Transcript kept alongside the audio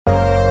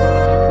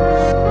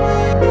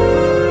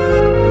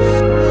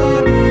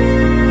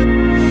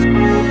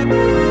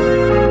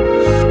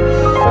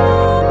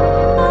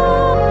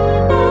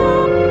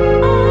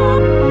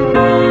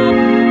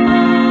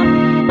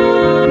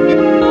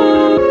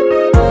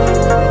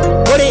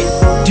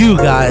do,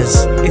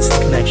 guys? It's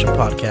the Connection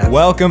Podcast.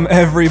 Welcome,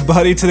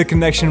 everybody, to the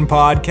Connection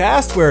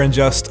Podcast, where in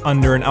just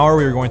under an hour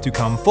we are going to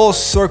come full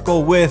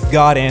circle with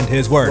God and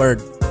His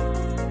Word.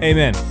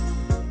 Amen.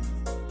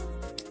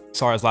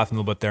 Sorry, I was laughing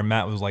a little bit there.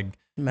 Matt was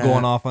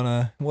going off on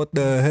a what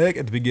the heck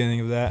at the beginning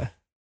of that.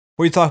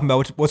 What are you talking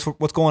about?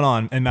 What's going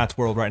on in Matt's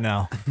world right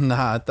now?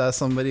 Nah, I thought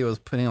somebody was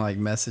putting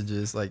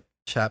messages,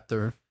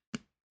 chapter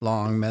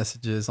long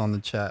messages on the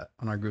chat,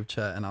 on our group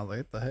chat, and I was like,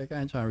 what the heck?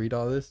 I ain't trying to read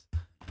all this.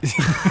 You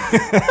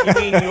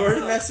mean your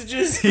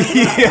messages?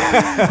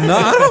 Yeah. No,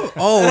 I don't.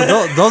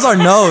 Oh, those are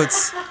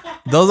notes.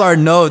 Those are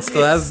notes,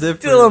 so that's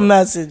different. Still a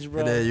message,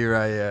 bro. Yeah, you're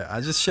right. Yeah, I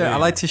just share. I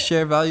like to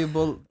share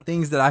valuable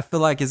things that I feel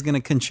like is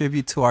gonna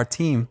contribute to our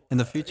team in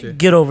the future.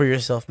 Get over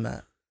yourself,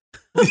 Matt.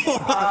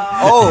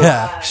 Oh,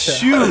 Yeah.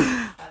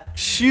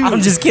 shoot!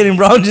 I'm just kidding,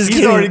 bro. I'm just He's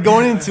kidding. already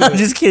going into I'm it.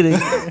 just kidding.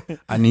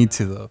 I need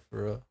to though,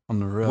 for real. On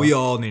the real. We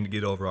all need to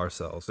get over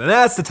ourselves, and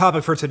that's the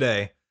topic for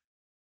today.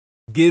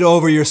 Get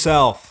over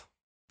yourself.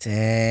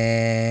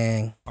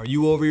 Dang. Are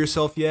you over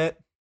yourself yet?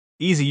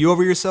 Easy, you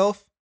over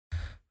yourself?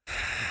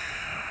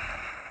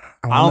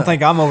 I don't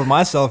think I'm over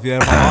myself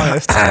yet, if I'm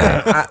honest.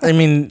 I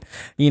mean,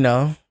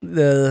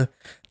 the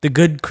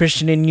good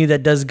Christian in you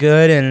that does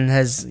good and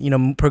has,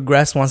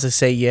 progressed wants to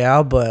say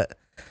yeah, but,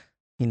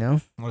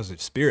 What does the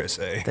Spirit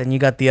say? then you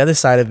got the other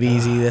side of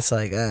easy that's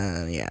like,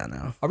 yeah,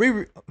 no.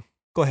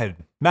 Go ahead.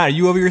 Matt, are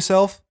you over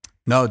yourself?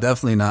 No,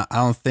 definitely not. I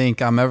don't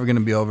think I'm ever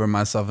gonna be over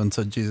myself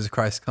until Jesus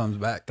Christ comes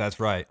back. That's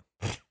right.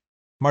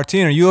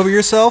 Martine, are you over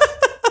yourself?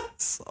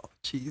 So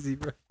cheesy,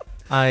 bro.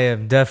 I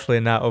am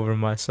definitely not over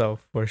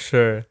myself, for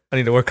sure. I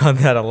need to work on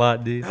that a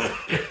lot, dude.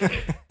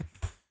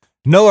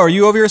 Noah, are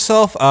you over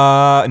yourself?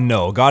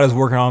 No. God is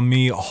working on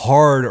me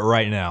hard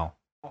right now.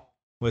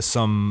 With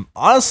some,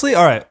 honestly,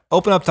 all right,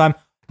 open up time.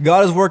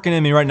 God is working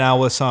in me right now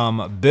with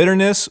some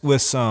bitterness,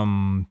 with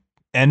some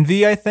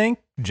envy, I think,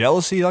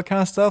 jealousy, that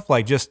kind of stuff.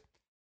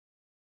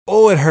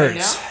 It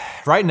hurts.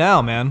 Right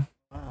now, man.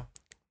 Wow.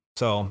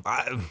 So,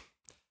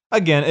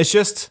 again, it's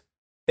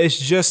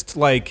just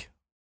like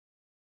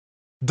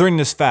during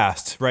this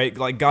fast, right?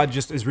 Like God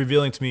just is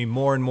revealing to me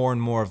more and more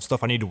and more of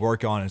stuff I need to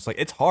work on. It's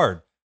it's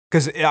hard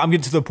because I'm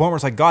getting to the point where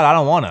it's like, God, I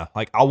don't want to.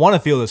 I want to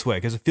feel this way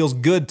because it feels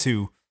good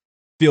to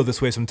feel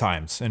this way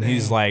sometimes. And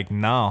He's like,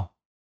 no,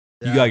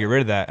 you got to get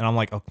rid of that. And I'm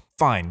like, oh,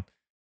 fine.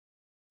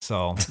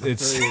 So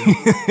it's,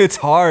 it's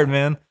hard,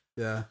 man.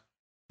 Yeah.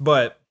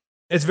 But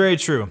it's very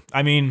true.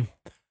 I mean,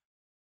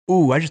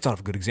 I just thought of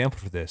a good example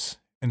for this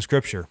in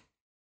Scripture.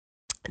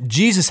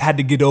 Jesus had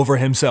to get over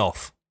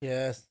himself.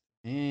 Yes.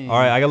 All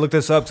right, I gotta look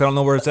this up because I don't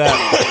know where it's at.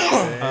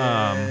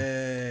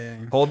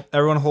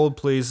 Everyone hold,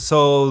 please.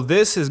 So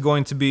this is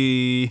going to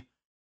be,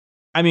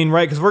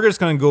 right? Because we're just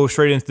gonna go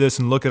straight into this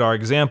and look at our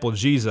example,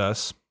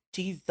 Jesus.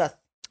 Jesus.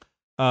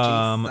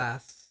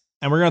 And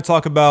we're gonna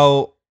talk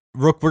about.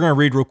 We're gonna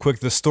read real quick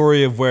the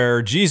story of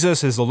where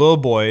Jesus is a little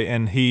boy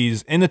and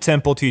he's in the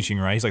temple teaching.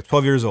 Right, he's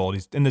 12 years old.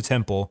 He's in the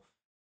temple.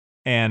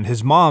 And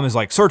his mom is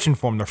searching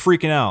for him. They're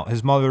freaking out.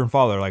 His mother and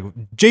father are like,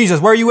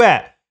 Jesus, where are you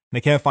at? And they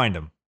can't find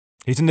him.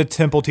 He's in the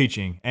temple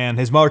teaching. And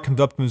his mother comes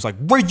up to him and is like,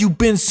 where you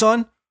been,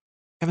 son?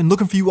 I've been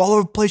looking for you all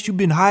over the place. You've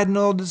been hiding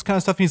all this kind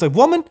of stuff. And he's like,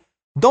 woman,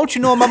 don't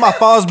you know about my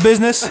father's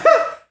business?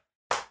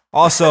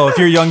 Also, if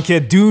you're a young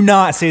kid, do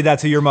not say that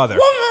to your mother.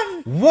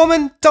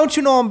 Woman, don't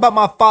you know about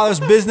my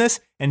father's business?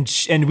 And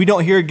we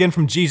don't hear again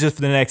from Jesus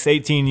for the next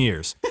 18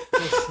 years.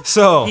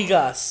 So He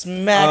got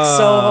smacked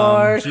so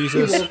hard.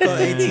 Jesus.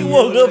 He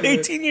woke up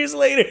 18 years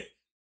later.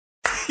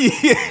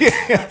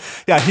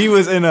 Yeah, he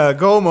was in a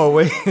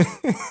coma.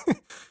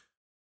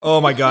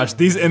 Oh my gosh,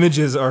 these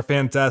images are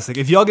fantastic.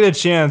 If y'all get a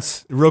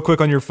chance, real quick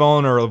on your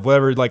phone or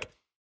whatever,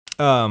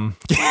 I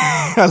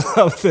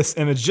love this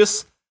image.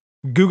 Just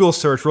Google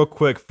search real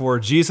quick for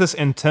Jesus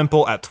in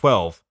temple at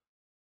 12.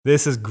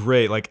 This is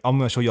great. I'm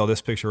gonna show y'all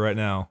this picture right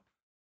now.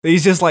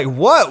 He's just like,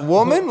 what,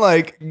 woman?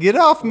 Get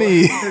off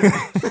me.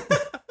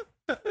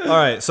 All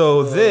right,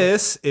 so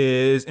this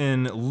is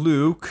in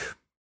Luke.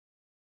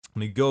 Let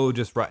me go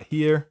just right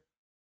here.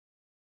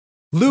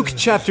 Luke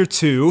chapter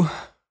 2,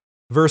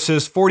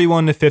 verses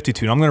 41 to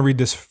 52. And I'm going to read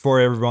this for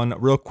everyone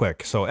real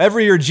quick. So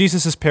every year,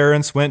 Jesus'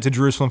 parents went to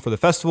Jerusalem for the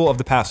festival of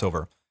the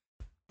Passover.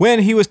 When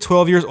he was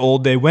 12 years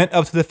old, they went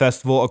up to the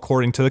festival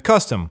according to the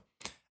custom.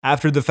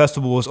 After the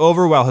festival was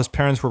over, while his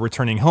parents were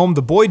returning home,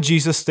 the boy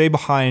Jesus stayed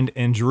behind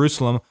in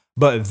Jerusalem,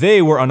 but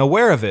they were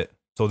unaware of it.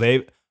 So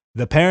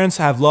the parents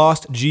have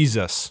lost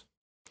Jesus.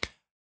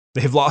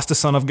 They've lost the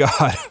Son of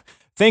God.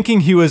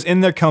 Thinking he was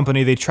in their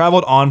company, they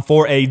traveled on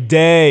for a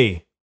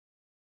day.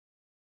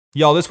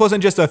 Y'all, this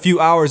wasn't just a few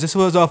hours. This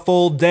was a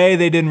full day.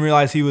 They didn't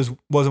realize he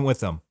wasn't with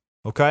them.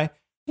 Okay?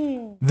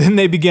 Then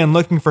they began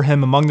looking for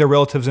him among their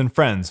relatives and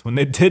friends. When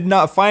they did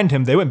not find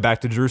him, they went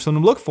back to Jerusalem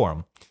to look for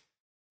him.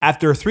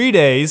 After 3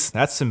 days,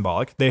 that's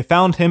symbolic, they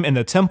found him in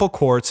the temple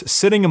courts,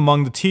 sitting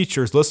among the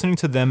teachers, listening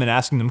to them and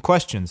asking them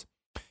questions.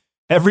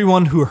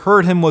 Everyone who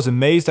heard him was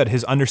amazed at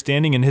his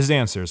understanding and his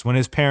answers. When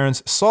his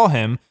parents saw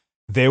him,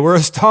 they were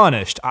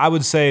astonished. I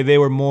would say they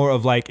were more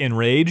of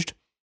enraged.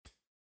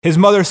 His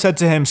mother said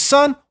to him,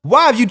 "Son,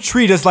 why have you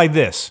treated us like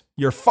this?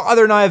 Your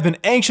father and I have been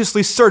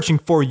anxiously searching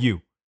for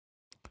you."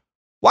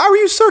 "Why were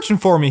you searching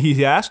for me?"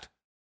 he asked.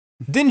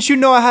 "Didn't you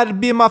know I had to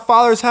be in my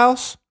father's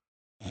house?"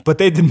 But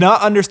they did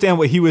not understand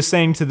what he was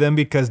saying to them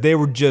because they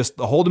were just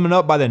holding him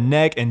up by the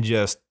neck and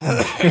just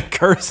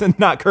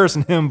not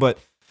cursing him, but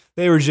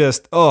they were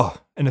just,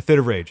 in a fit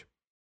of rage.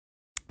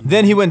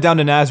 Then he went down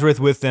to Nazareth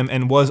with them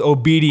and was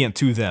obedient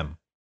to them.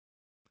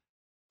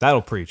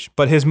 That'll preach.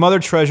 But his mother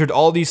treasured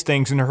all these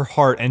things in her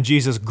heart, and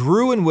Jesus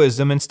grew in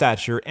wisdom and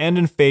stature and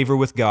in favor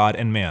with God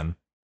and man.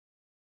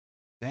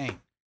 Dang.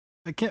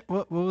 I can't.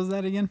 What was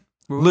that again?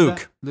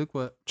 Luke. Luke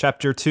what?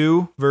 Chapter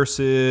 2,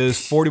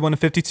 verses 41 to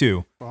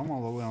 52. Well, I'm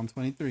all the way on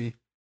 23.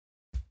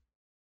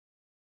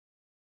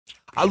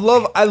 I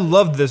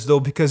love this though,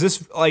 because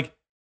this, like,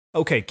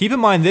 okay, keep in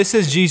mind, this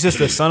is Jesus,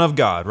 the Son of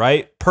God,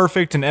 right?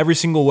 Perfect in every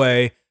single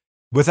way,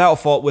 without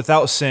fault,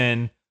 without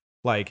sin.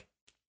 Like,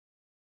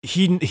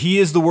 he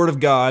is the Word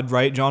of God,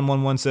 right? John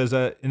 1:1 says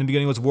that in the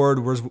beginning was the Word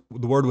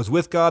was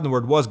with God, and the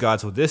Word was God.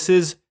 So this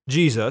is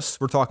Jesus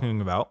we're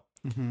talking about.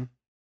 Mm-hmm.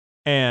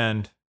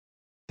 And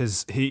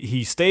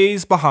he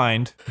stays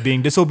behind,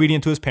 being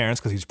disobedient to his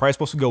parents because he's probably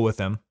supposed to go with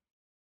them.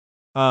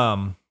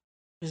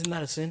 Isn't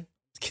that a sin?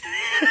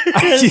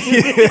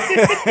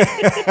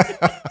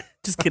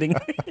 Just kidding.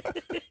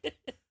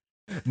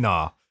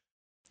 Nah.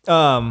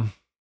 But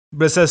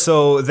it says,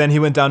 so then he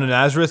went down to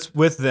Nazareth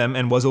with them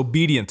and was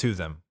obedient to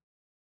them.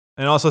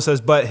 And it also says,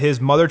 but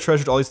his mother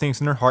treasured all these things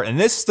in her heart. And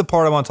this is the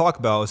part I want to talk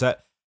about, is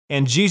that,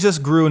 and Jesus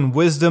grew in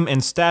wisdom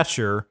and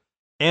stature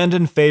and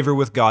in favor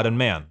with God and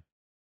man.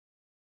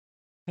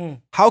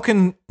 How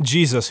can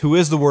Jesus, who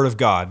is the Word of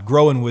God,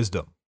 grow in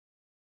wisdom?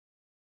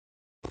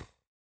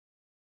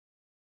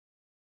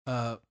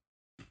 That's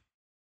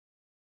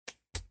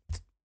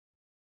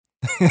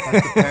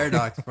the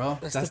paradox, bro.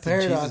 That's the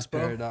paradox, Jesus bro.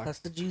 paradox. That's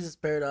the Jesus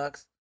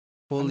paradox.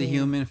 Fully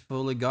human,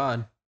 fully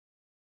God.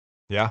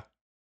 Yeah.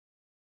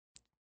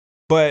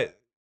 But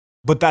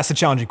that's the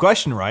challenging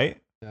question, right?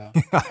 Yeah.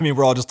 I mean,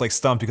 we're all just like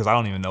stumped because I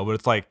don't even know, but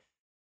it's like,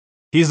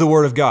 he's the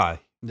Word of God.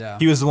 Yeah.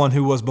 He was the one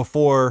who was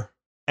before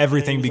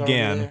everything He was already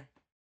began, there.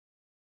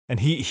 and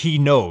he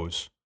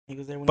knows. He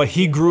was there when But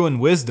he began. grew in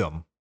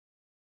wisdom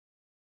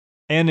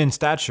and in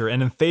stature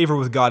and in favor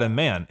with God and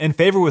man. In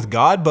favor with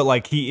God, but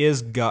like he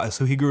is God,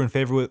 so he grew in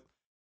favor with.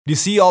 Do you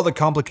see all the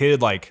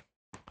complicated like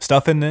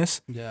stuff in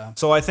this? Yeah.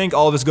 So I think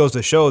all of this goes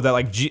to show that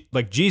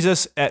like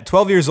Jesus at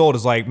 12 years old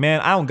is like, man,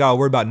 I don't gotta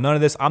worry about none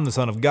of this. I'm the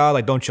Son of God.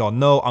 Like, don't y'all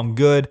know I'm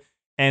good?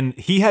 And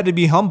he had to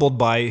be humbled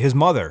by his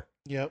mother.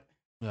 Yep.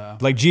 Yeah.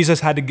 Like Jesus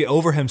had to get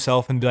over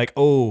himself and be like,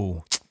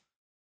 oh,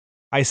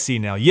 I see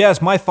now.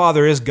 Yes, my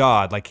father is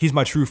God. Like, he's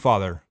my true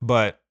father,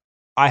 but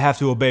I have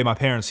to obey my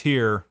parents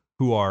here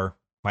who are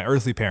my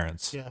earthly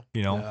parents. Yeah.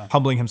 You know, Yeah.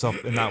 humbling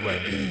himself in that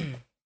way.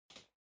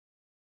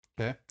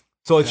 Okay.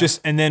 So it's Yeah.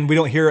 just, and then we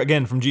don't hear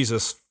again from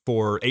Jesus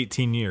for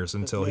 18 years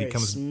until he Mary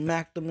comes,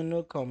 smacked him into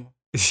a coma.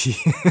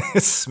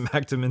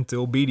 smacked him into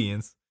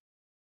obedience.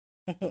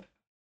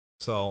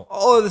 So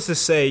all of this to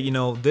say, you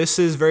know, this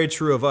is very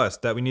true of us,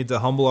 that we need to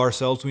humble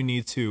ourselves. We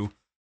need to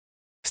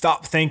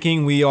stop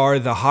thinking we are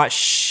the hot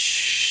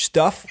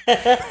stuff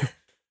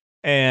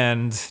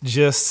and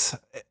just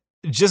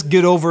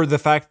get over the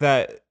fact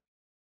that,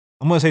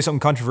 I'm going to say something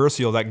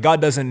controversial, that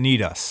God doesn't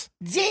need us.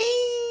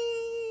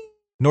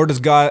 Nor does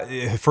God,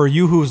 for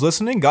you who's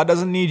listening, God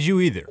doesn't need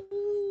you either.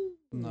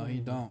 No, he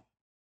don't.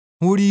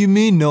 What do you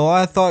mean? No,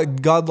 I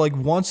thought God like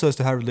wants us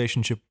to have a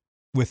relationship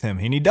with him,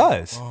 and he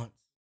does.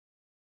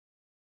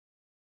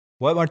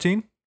 What,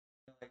 Martine?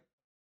 Get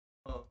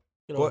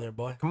over What? there,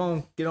 boy. Come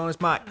on, get on his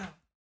mic.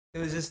 It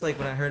was just like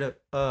when I heard a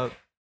about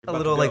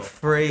little to like go.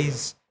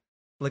 phrase,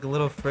 like a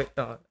little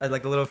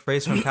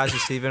phrase from Pastor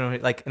Stephen, or,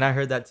 like, and I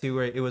heard that too,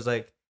 where it was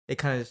like it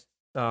kind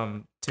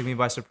of took me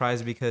by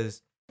surprise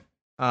because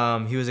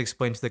he was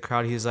explaining to the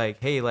crowd, he was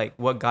like, hey, like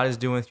what God is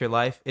doing with your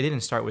life, it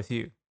didn't start with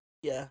you.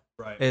 Yeah.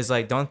 Right. It's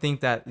like, don't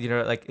think that, you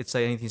know, like it's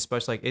like anything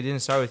special. Like, it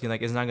didn't start with you.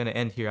 Like, it's not gonna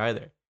end here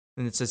either.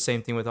 And it's the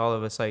same thing with all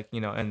of us. Like, you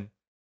know, and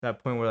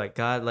that point where like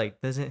God like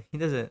doesn't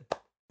need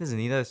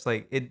us.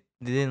 Like it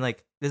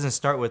doesn't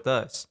start with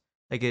us.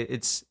 Like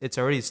it's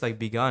already like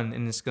begun,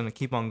 and it's gonna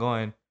keep on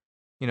going.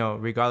 You know,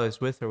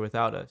 regardless with or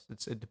without us.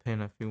 It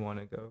depends if you want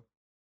to go,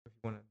 if you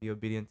want to be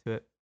obedient to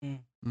it.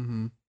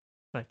 Mm-hmm.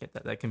 I get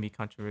that can be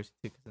controversial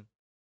too, because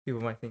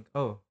people might think,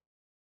 oh,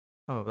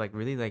 like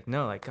really, like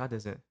no, like God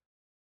doesn't.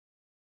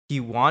 He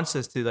wants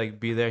us to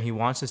like be there. He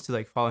wants us to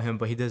like follow him,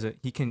 but he doesn't.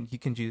 He can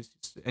choose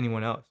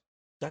anyone else.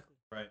 Exactly.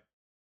 Right.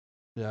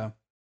 Yeah.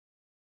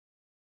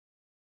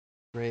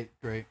 Great.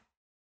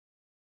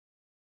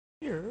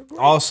 You're great.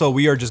 Also,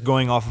 we are just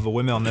going off of a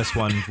whim on this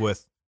one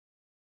with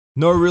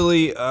no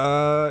really,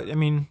 I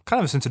mean, kind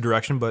of a sense of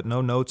direction, but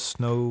no notes,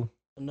 no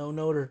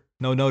No-noter.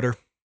 noter.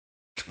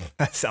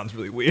 That sounds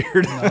really weird.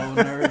 No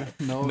nerd.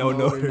 No No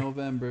nerd. nerd.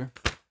 November.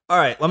 All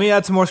right, let me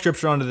add some more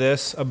scripture onto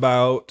this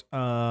about,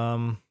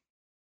 I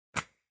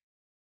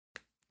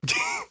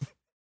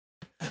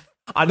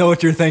know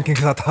what you're thinking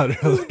because I thought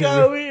it This was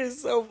guy over here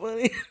is so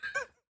funny.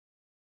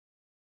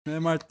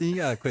 Man, Martin, you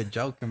gotta quit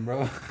joking,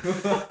 bro.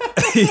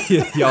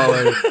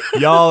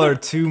 y'all are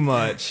too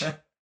much.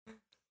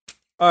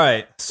 All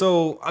right.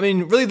 So, I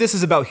mean, really, this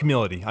is about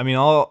humility. I mean,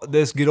 all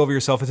this get over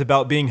yourself. It's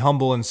about being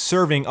humble and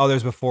serving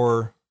others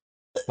before,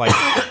 like,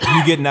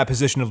 you get in that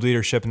position of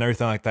leadership and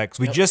everything like that. Because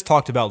we just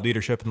talked about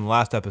leadership in the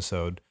last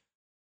episode.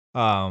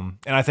 And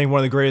I think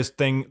one of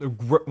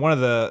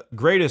the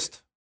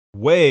greatest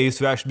ways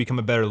to actually become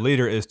a better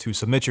leader is to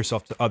submit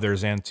yourself to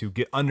others and to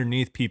get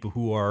underneath people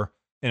who are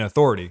in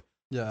authority.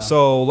 Yeah.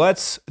 So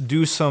let's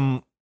do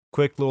some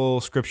quick little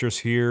scriptures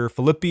here.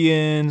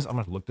 Philippians. I'm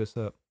going to look this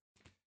up.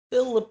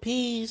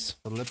 Philippines.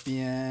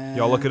 Philippians.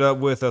 Y'all look it up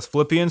with us.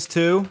 Philippians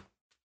 2.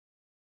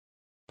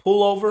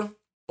 Pull over.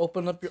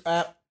 Open up your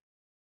app.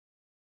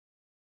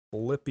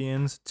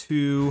 Philippians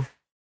 2.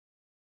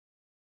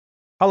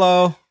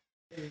 Hello.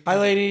 Hi,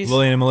 ladies.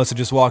 Lillian and Melissa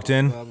just walked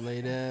in. What's up,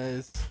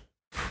 ladies?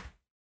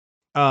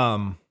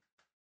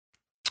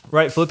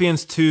 Right,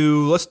 Philippians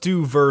 2. Let's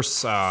do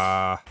verse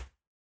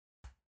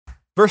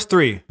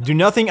 3. Do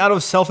nothing out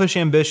of selfish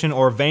ambition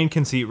or vain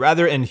conceit,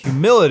 rather in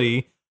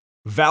humility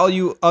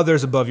value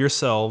others above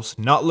yourselves,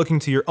 not looking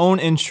to your own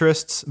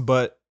interests,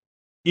 but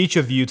each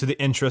of you to the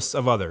interests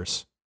of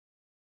others.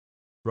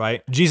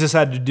 Right? Jesus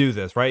had to do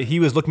this, right?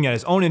 He was looking at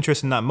his own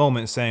interest in that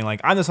moment, saying,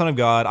 like, I'm the Son of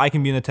God. I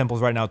can be in the temples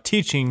right now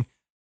teaching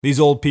these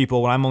old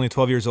people when I'm only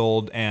 12 years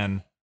old,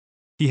 and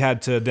he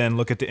had to then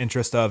look at the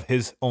interest of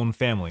his own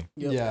family.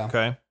 Yep. Yeah.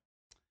 Okay?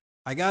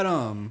 I got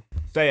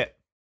Say it.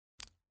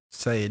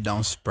 say it,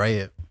 don't spray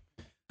it.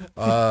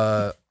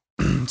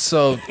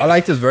 So I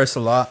like this verse a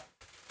lot.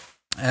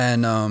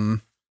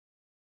 And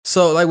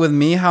so like with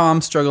me, how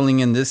I'm struggling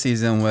in this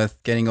season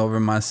with getting over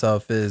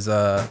myself is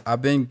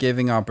I've been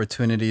giving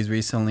opportunities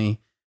recently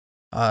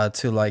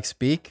to like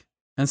speak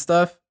and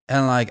stuff.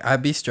 And like I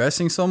be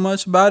stressing so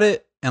much about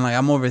it, and like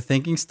I'm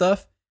overthinking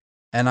stuff.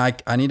 And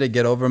I need to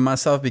get over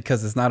myself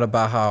because it's not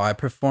about how I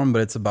perform,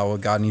 but it's about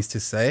what God needs to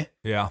say.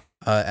 Yeah.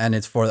 And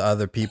it's for the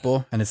other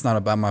people, and it's not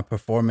about my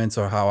performance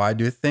or how I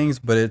do things,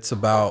 but it's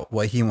about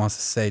what he wants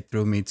to say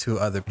through me to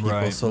other people.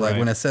 Right, So like right.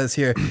 when it says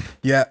here,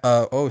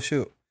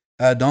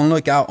 don't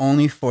look out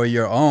only for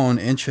your own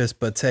interest,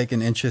 but take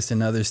an interest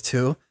in others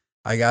too.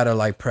 I gotta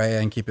like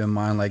pray and keep in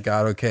mind, like,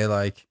 God, okay,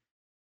 like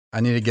I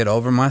need to get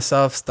over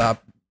myself,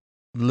 stop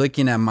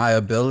looking at my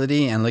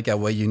ability and look at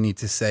what you need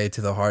to say to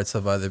the hearts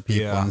of other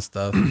people Yeah. and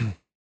stuff.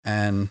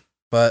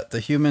 But the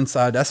human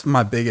side, that's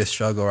my biggest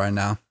struggle right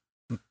now.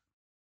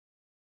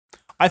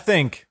 I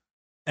think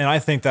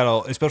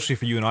that'll, especially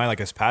for you and I,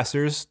 like as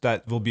pastors,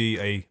 that will be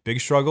a big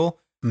struggle,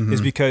 Mhm.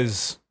 is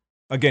because,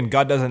 again,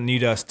 God doesn't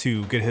need us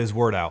to get his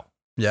word out.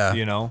 Yeah.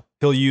 You know,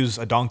 he'll use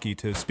a donkey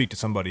to speak to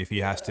somebody if he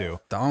has to.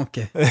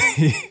 Donkey.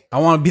 I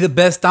want to be the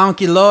best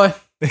donkey, Lord.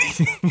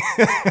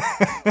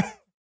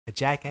 A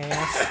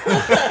jackass.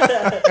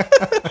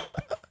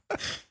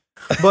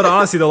 But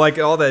honestly, though, like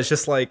all that, it's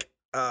just like,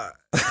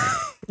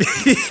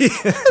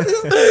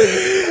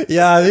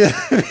 Yeah.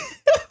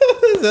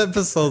 This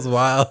episode's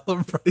wild,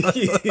 bro.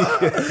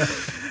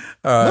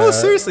 No,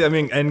 seriously. I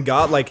mean, and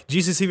God, like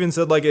Jesus even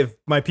said, like, if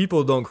my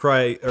people don't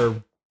cry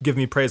or give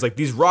me praise, like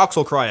these rocks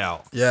will cry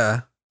out.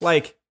 Yeah.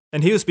 Like,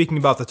 and he was speaking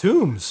about the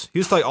tombs. He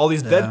was like, all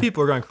these Yeah. dead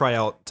people are going to cry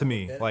out to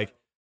me. Like,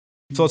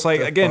 so it's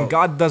like, again,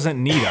 God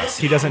doesn't need us.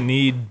 He doesn't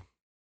need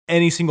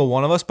any single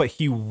one of us, but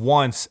he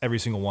wants every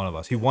single one of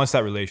us. He wants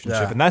that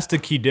relationship. Yeah. And that's the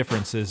key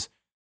difference, is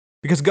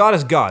because God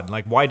is God.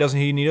 Like, why doesn't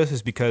he need us?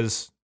 Is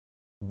because,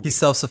 He's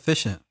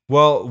self-sufficient.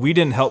 well, we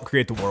didn't help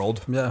create the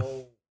world. Yeah.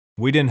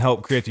 We didn't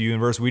help create the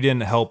universe. We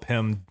didn't help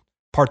him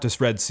part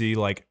this Red Sea.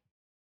 Like,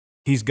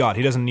 he's God.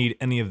 He doesn't need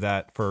any of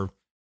that for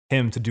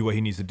him to do what he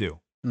needs to do.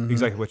 Mhm.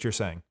 Exactly what you're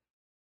saying.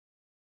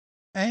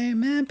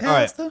 Amen, All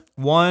right. Pastor.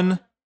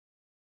 One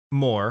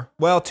more.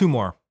 Well, two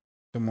more.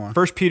 Come on.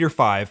 1 Peter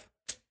 5.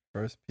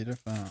 First Peter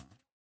 5.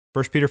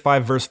 1 Peter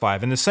 5, verse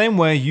 5. In the same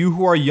way, you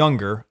who are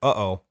younger,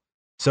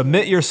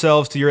 submit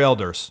yourselves to your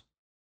elders.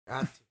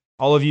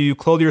 All of you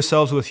clothe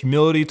yourselves with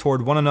humility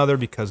toward one another,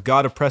 because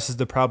God oppresses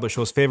the proud but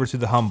shows favor to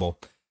the humble.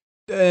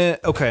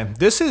 Okay,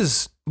 this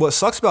is what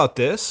sucks about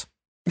this.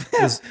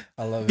 Is,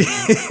 I love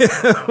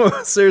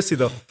it. seriously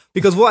though,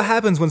 because what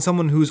happens when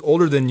someone who's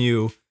older than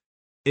you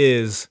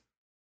is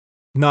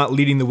not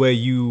leading the way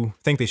you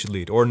think they should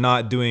lead, or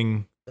not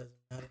doing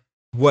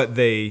what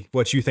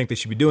you think they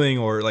should be doing,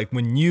 or like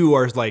when you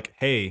are like,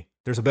 hey,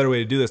 there's a better way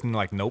to do this, and they're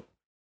like, nope.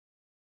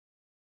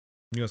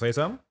 You gonna say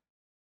something?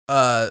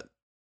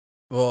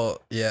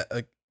 Well, yeah.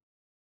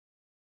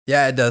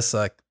 Yeah, it does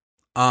suck.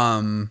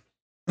 No,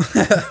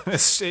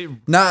 it's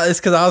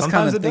because I was kind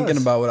Sometimes of it thinking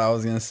does. about what I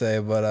was gonna say,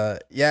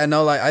 but yeah,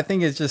 no, like I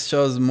think it just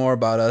shows more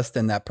about us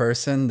than that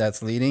person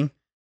that's leading.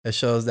 It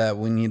shows that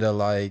we need to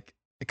like,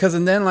 because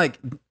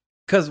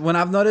when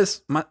I've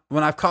noticed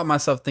when I've caught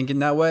myself thinking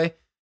that way,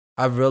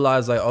 I've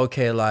realized like,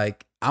 okay,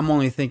 like I'm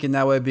only thinking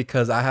that way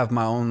because I have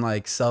my own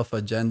like self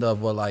agenda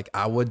of what like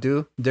I would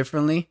do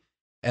differently,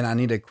 and I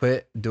need to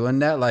quit doing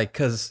that. Like,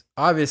 because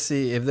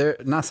obviously, if they're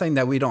not saying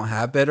that we don't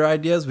have better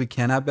ideas, we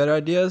can have better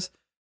ideas,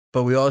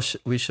 but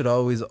we should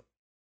always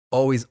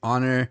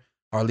honor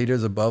our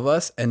leaders above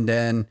us, and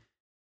then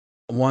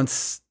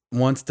once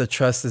the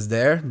trust is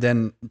there,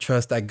 then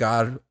trust that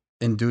God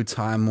in due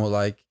time will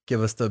like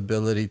give us the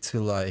ability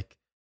to like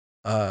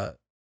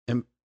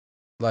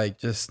like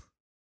just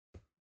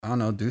I don't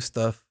know, do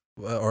stuff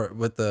or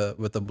with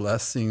the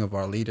blessing of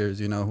our leaders,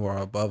 you know, who are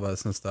above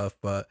us and stuff.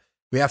 But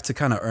we have to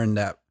kind of earn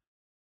that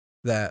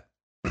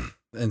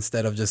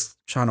instead of just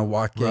trying to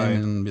walk in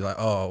and be like,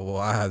 oh, well,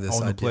 I have this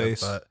Own the idea.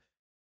 place. But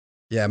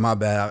yeah, my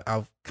bad.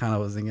 I kind of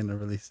wasn't gonna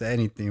really say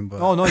anything,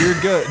 but Oh no,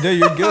 you're good. No,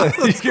 you're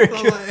good. You're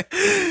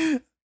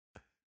good.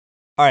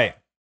 All right.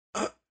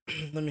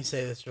 Let me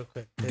say this real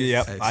quick.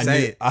 Yep. Hey,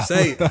 say it.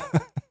 Say it.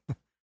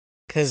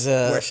 Because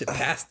Worship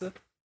pastor.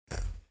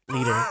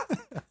 leader.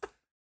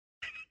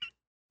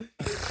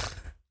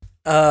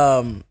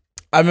 I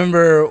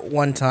remember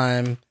one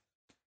time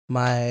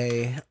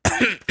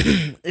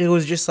it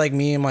was just like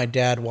me and my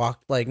dad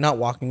not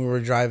walking, we were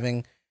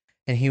driving,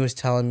 and he was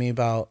telling me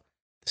about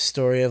the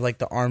story of like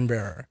the arm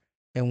bearer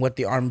and what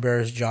the arm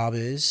bearer's job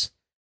is.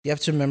 You have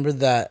to remember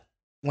that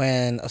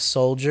when a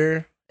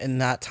soldier in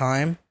that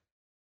time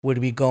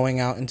would be going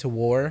out into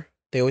war,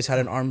 they always had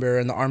an arm bearer,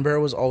 and the arm bearer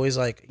was always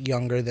like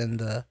younger than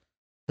the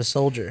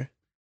soldier.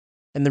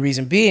 And the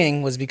reason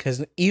being was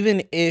because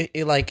even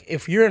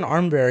if you're an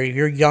arm bearer,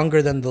 you're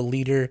younger than the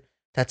leader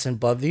that's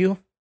above you.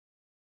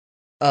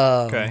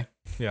 Okay.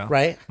 Yeah.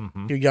 Right?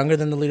 Mm-hmm. You're younger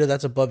than the leader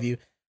that's above you.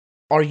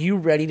 Are you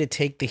ready to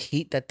take the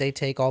heat that they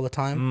take all the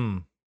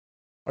time?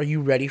 Are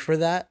you ready for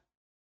that?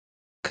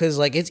 Because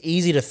like it's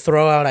easy to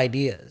throw out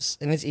ideas,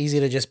 and it's easy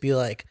to just be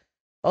like,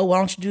 oh, why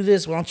don't you do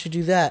this? Why don't you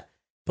do that?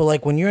 But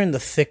like when you're in the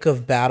thick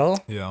of battle,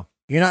 Yeah.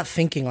 you're not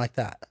thinking like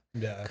that.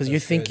 Yeah, Because you're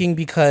thinking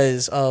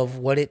because of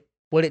what it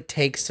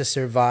takes to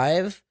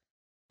survive,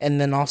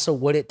 and then also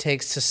what it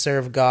takes to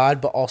serve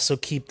God, but also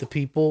keep the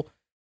people,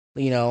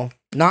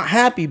 not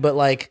happy, but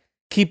like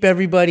keep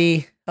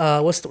everybody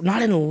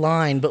not in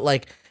line, but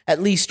like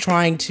at least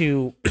trying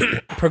to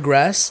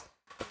progress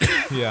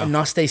Yeah. and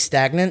not stay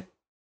stagnant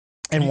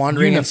and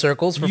wandering in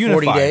circles for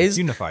 40 days.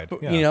 Unified.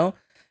 Yeah.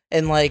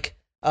 And like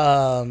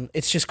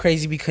it's just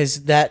crazy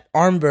because that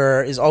arm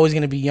bearer is always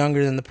going to be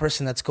younger than the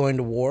person that's going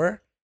to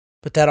war.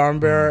 But that arm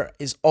bearer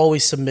is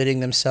always submitting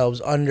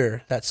themselves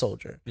under that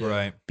soldier.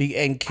 Right.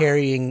 And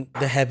carrying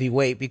the heavy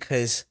weight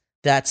because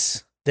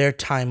that's their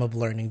time of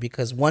learning.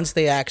 Because once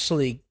they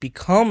actually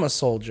become a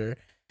soldier,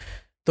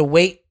 the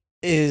weight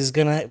is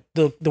gonna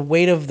the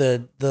weight of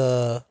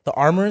the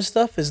armor and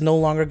stuff is no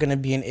longer gonna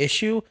be an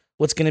issue.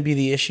 What's gonna be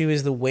the issue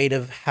is the weight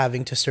of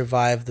having to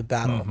survive the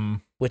battle,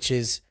 which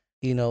is,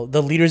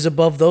 the leaders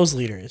above those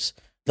leaders,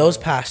 those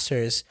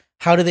pastors.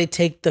 How do they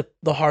take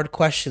the hard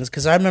questions?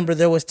 Because I remember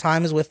there was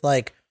times with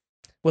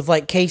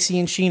Casey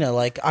and Sheena,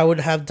 like I would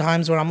have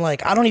times where I'm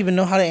like, I don't even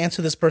know how to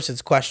answer this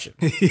person's question,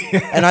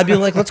 and I'd be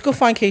like, let's go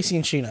find Casey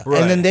and Sheena,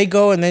 and then they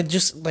go and they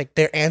just like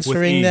they're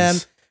answering them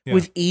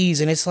with ease,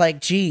 and it's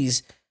like,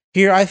 geez,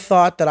 here I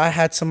thought that I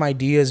had some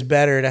ideas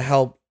better to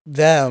help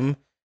them,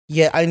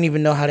 yet I didn't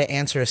even know how to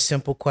answer a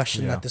simple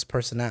question that this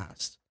person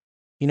asked,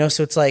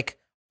 So it's like,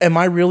 am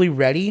I really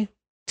ready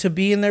to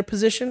be in their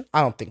position?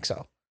 I don't think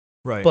so.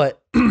 Right.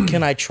 But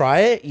can I try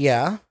it?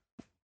 Yeah.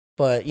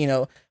 But,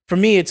 for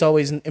me, it's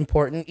always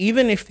important,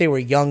 even if they were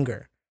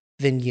younger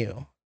than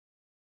you,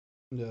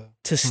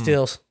 to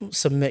still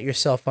submit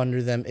yourself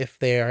under them if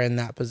they are in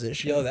that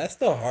position. Yo, that's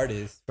the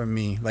hardest for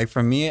me. Like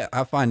for me,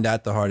 I find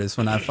that the hardest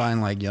when I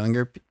find like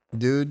younger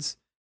dudes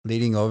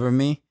leading over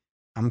me.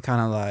 I'm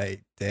kind of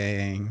like,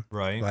 dang,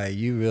 Right. like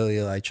you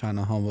really like trying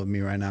to humble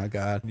me right now,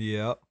 God.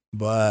 Yep.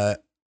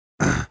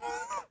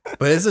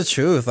 But it's the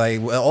truth.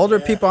 Like with older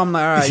people, I'm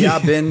like, all right,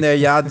 y'all been there,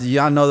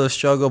 y'all know the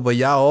struggle. But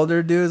y'all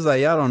older dudes,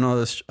 like y'all don't know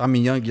this. I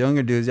mean,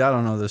 younger dudes, y'all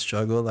don't know the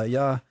struggle. Like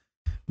y'all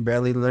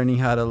barely learning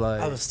how to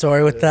like. I have a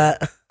story with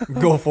that.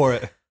 Go for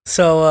it.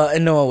 So,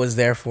 and Noah was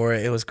there for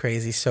it. It was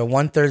crazy. So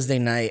one Thursday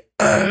night,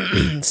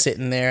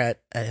 sitting there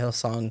at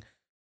Hillsong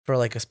for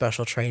like a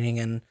special training,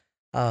 and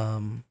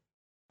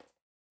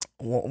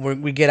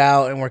we get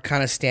out and we're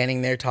kind of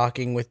standing there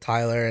talking with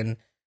Tyler and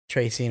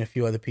Tracy and a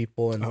few other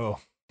people, and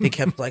they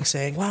kept like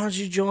saying, "Why don't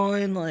you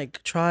join?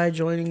 Like, try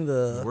joining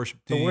the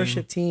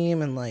worship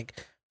team." And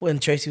like when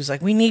Tracy was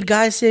like, "We need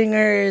guy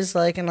singers,"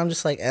 like, and I'm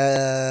just like,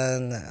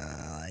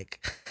 nah, like,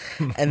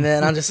 and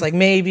then I'm just like,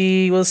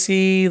 maybe we'll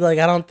see. Like,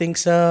 I don't think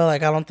so.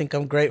 Like, I don't think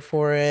I'm great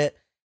for it,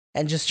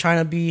 and just trying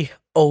to be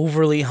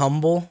overly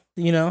humble,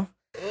 and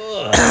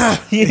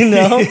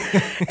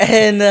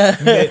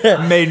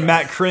made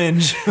Matt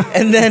cringe.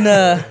 and then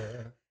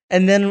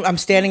I'm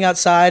standing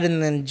outside,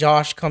 and then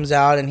Josh comes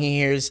out and he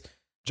hears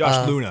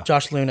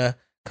Josh Luna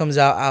comes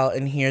out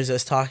and hears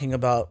us talking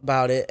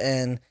about it,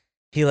 and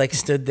he like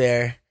stood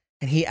there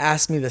and he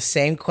asked me the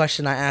same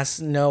question I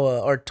asked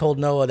Noah, or told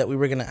Noah that we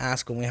were gonna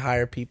ask when we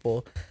hire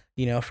people,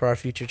 for our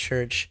future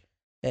church.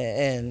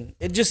 And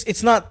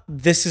it's not,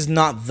 this is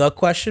not the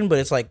question, but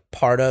it's like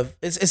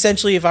it's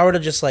essentially, if I were to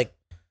just like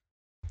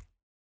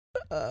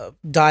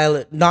dial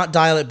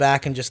it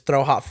back and just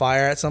throw hot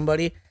fire at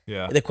somebody,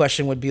 the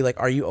question would be like,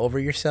 are you over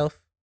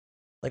yourself?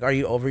 Like, are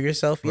you over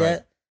yourself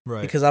yet?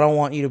 Right. because I don't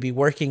want you to be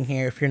working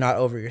here if you're not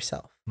over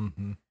yourself.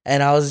 Mhm.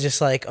 And I was just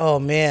like, oh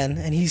man.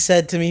 And he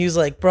said to me, he was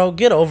like, bro,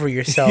 get over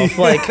yourself.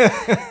 Like,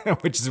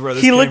 Which is where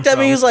this he looked came at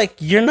me, he from. was like,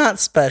 you're not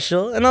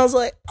special. And I was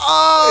like,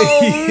 oh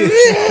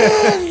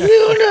man,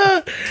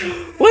 Luna,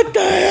 what the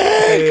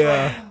heck?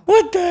 Yeah.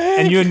 What the heck?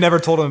 And you had never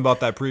told him about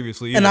that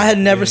previously. And either. I had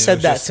never And it said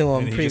was that just- to him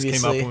and he previously.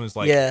 just came up and was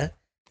like, yeah.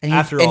 And he,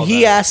 after and all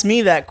he that. asked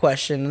me that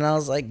question, and I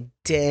was like,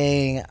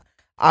 dang.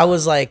 I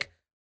was like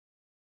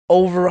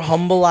over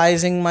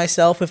humbleizing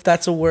myself, if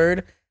that's a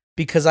word,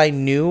 because I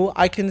knew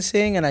I can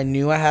sing and I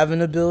knew I have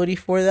an ability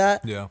for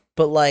that. Yeah.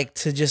 But like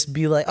to just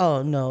be like,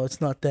 oh no,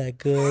 it's not that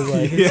good.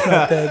 Like it's Yeah.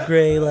 not that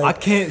great. Like I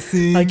can't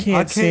sing. I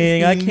can't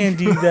sing. I can't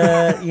do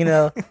that. You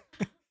know.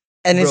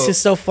 And it's Bro.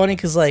 just so funny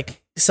because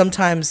like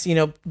sometimes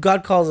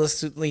God calls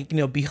us to like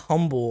be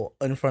humble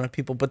in front of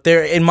people, but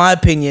there, in my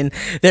opinion,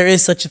 there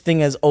is such a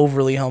thing as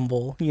overly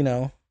humble.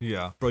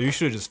 Yeah, bro, you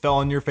should have just fell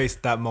on your face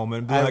at that moment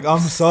and be I- like, I'm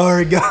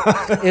sorry,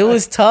 God. It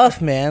was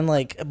tough, man.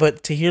 Like,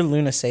 but to hear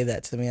Luna say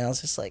that to me, I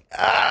was just like,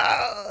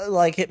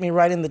 like hit me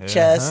right in the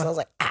chest. I was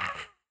like,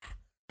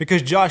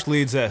 Because Josh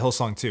leads at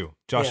Hillsong too.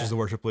 Josh Yeah. is the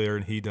worship leader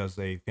and he does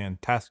a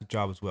fantastic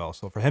job as well.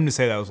 So for him to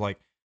say that was like,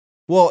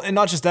 well, and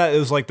not just that, it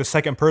was like the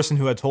second person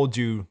who had told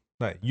you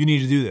that you need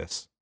to do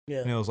this. yeah.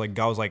 And it was like,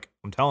 God was like,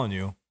 I'm telling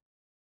you.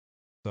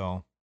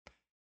 So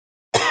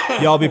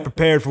y'all be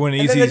prepared for when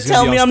And Easy then is to going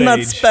tell to be me on I'm not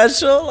stage.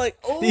 special, like,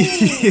 oh,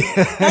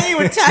 Yeah. now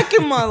you're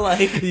attacking my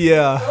life.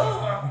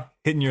 Yeah.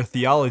 Hitting your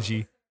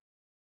theology.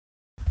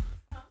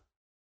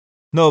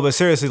 No, but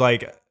seriously,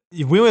 like,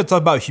 if we want to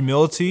talk about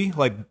humility,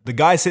 like the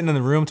guy sitting in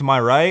the room to my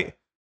right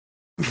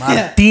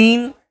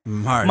Martin,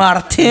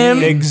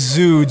 Martin.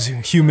 exudes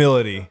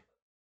humility.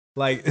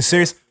 Like,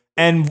 serious.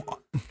 And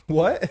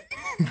what?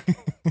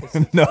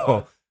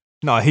 No.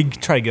 No, he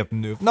tried to get up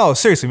and move. No,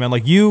 seriously, man.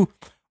 Like, you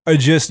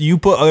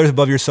put others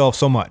above yourself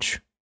so much.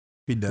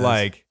 He does.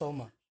 Like, So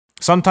much.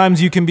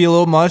 sometimes you can be a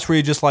little much where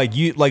you just like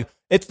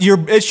it's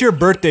your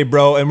birthday,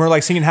 bro, and we're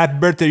like singing happy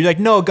birthday. You're like,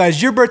 no,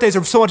 guys, your birthdays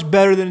are so much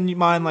better than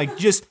mine. Like,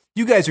 just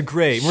you guys are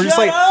great. And we're just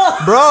Shut like,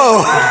 up!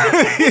 bro.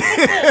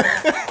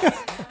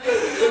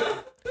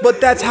 But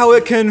that's how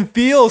it can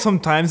feel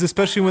sometimes,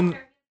 especially when.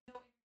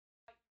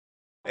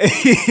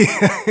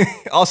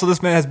 Also,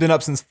 this man has been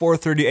up since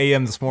 4:30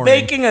 a.m. this morning,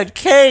 Baking a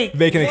cake.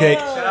 baking a cake.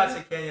 Shout out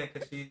to Kenya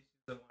because she's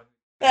the one.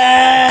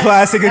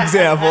 Classic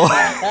example.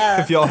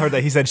 If y'all heard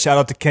that, he said shout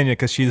out to Kenya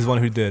because she's the one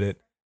who did it.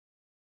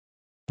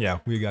 Yeah,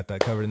 we got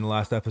that covered in the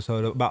last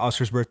episode about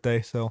Oscar's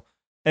birthday. So,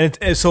 and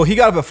so he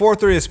got up at 4:30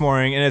 this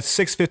morning, and it's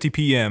 6:50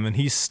 p.m. and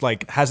he's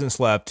like hasn't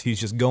slept. He's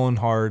just going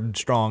hard,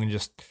 strong, and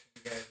just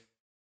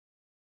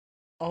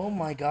Oh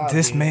my god.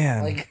 This dude.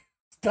 man. Like,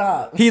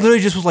 stop. he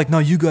literally just was like, "No,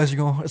 you guys are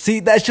going hard."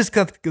 See, that's just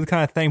the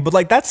kind of thing. But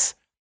like it's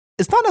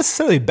not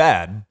necessarily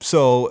bad.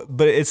 So,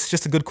 but it's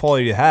just a good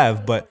quality to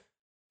have. But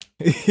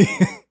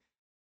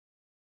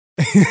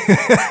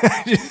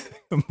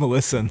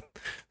Melissa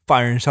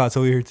firing shots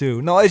over here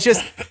too. No, it's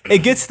just it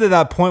gets to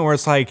that point where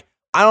it's like,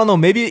 I don't know,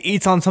 maybe it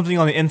eats on something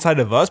on the inside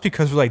of us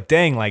because we're like,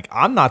 dang, like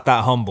I'm not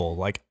that humble.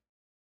 Like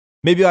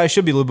maybe I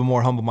should be a little bit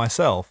more humble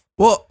myself.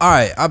 Well, all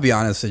right, I'll be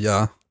honest with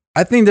y'all.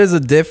 I think there's a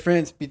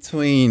difference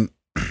between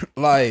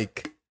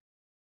like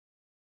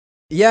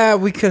yeah,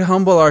 we could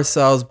humble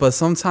ourselves, but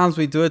sometimes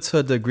we do it to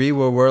a degree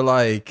where we're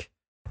like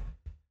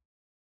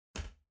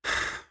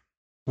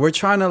we're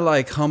trying to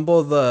like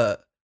humble the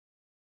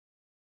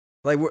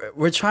like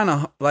we're trying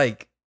to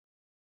like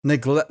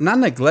not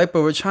neglect,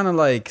 but we're trying to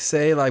like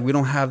say like we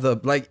don't have the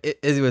like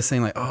Izzy was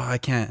saying like, oh, I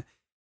can't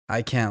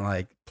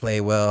like play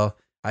well,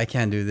 I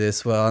can't do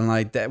this well, and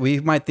like that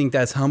we might think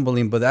that's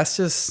humbling, but that's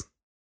just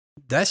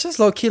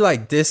low key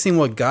like dissing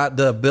what God,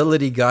 the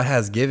ability God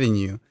has given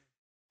you.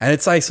 And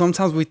it's like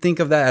sometimes we think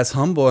of that as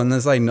humble, and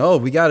it's like, no,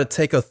 we got to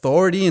take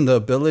authority in the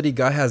ability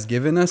God has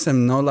given us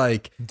and know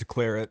like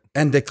Declare it.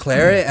 and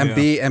declare it and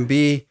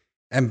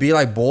Yeah. be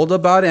like bold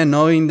about it, and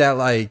knowing that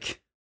like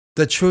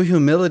the true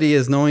humility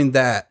is knowing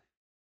that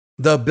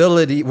the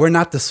ability, we're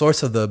not the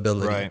source of the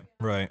ability.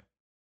 Right.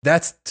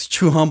 That's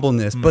true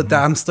humbleness, but that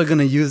Mhm. I'm still going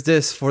to use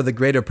this for the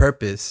greater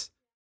purpose.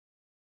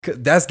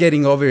 That's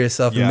getting over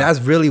yourself, Yeah. and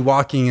that's really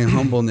walking in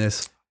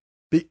humbleness.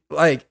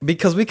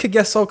 Because we could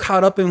get so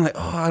caught up in like,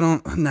 oh,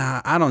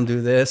 I don't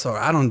do this, or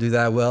I don't do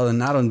that well,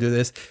 and I don't do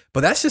this.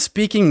 But that's just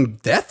speaking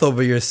death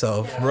over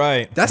yourself.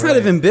 Right. That's right. not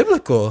even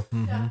biblical.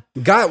 Mhm.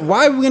 God,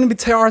 why are we going to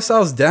tear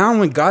ourselves down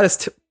when God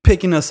is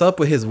picking us up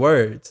with his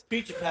words?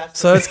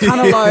 So it's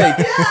kind of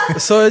like,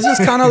 so it's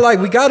just kind of like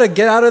we got to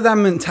get out of that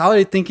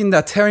mentality thinking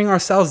that tearing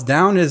ourselves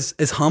down is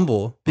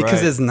humble,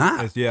 because Right. it's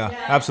not. Yeah,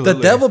 The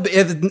absolutely. devil,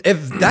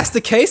 if that's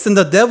the case, then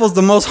the devil's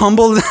the most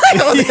humble.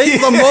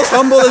 He's the most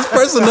humblest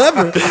person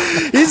ever.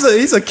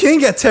 He's a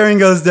king at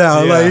tearing us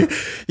down. Yeah. Like,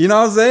 you know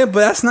what I'm saying? But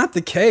that's not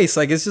the case.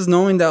 Like, it's just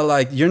knowing that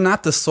like you're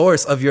not the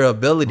source of your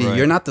ability. Right.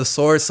 You're not the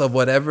source of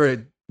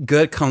whatever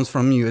good comes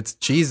from you. It's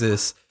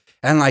Jesus,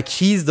 and like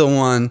he's the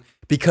one,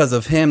 because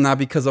of him, not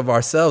because of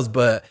ourselves.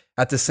 But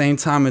at the same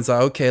time, it's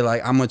like, okay,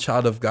 like I'm a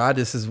child of God.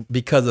 This is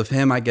because of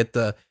him. I get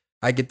the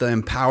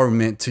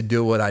empowerment to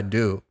do what I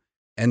do.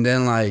 And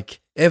then like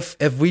if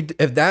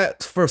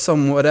that for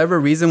some whatever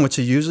reason, which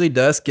it usually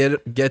does,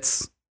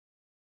 gets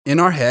in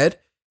our head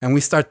and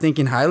we start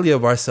thinking highly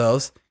of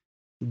ourselves,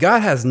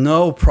 God has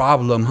no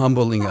problem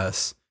humbling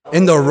us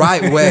in the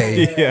right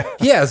way. Yeah.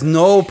 He has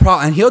no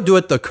problem, and he'll do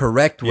it the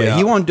correct way. Yeah.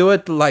 He won't do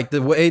it like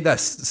the way that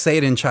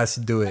Satan tries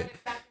to do it.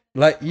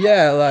 Like,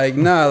 yeah, like,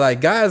 no,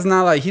 like, God's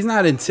not like, he's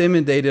not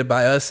intimidated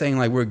by us saying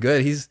like we're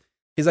good. He's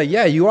like,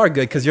 yeah, you are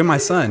good because you're my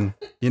son.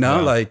 You know,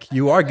 Yeah. like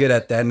you are good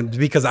at that, and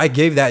because I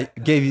gave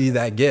you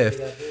that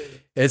gift.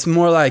 It's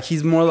more like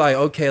he's more like,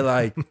 okay,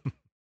 like,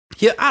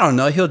 I don't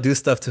know, he'll do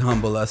stuff to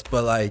humble us,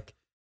 but like,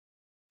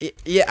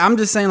 yeah, I'm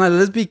just saying, like,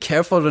 let's be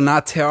careful to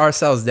not tear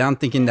ourselves down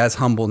thinking that's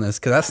humbleness,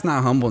 because that's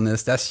not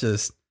humbleness. That's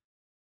just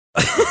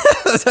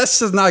that's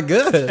just not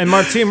good. And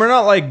Martin, we're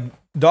not like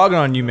dogging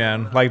on you,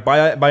 man. Like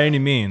by any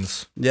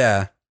means.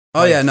 Yeah. Oh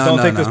Like, yeah. No. Don't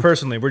no, take no. this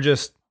personally. We're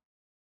just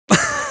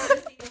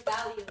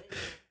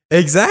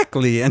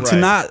Exactly, and to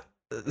Right. not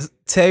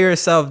tear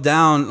yourself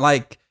down,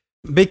 like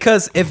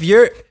because if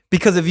you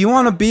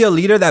want to be a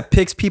leader that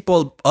picks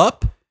people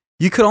up,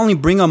 you could only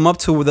bring them up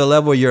to the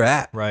level you're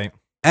at. right.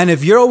 And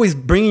if you're always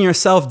bringing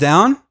yourself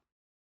down,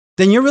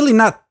 then you're really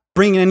not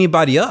bringing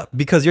anybody up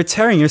because you're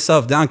tearing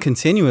yourself down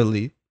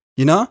continually,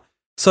 you know?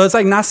 So it's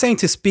like not saying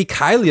to speak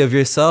highly of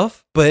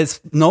yourself, but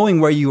it's knowing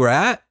where you are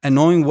at and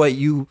knowing what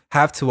you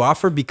have to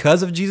offer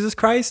because of Jesus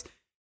Christ.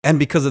 And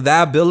because of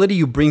that ability,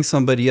 you bring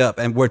somebody up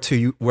and where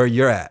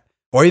you're at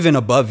or even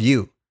above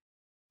you,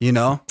 you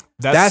know?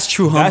 That's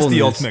true That's the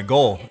humbleness. ultimate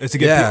goal, is to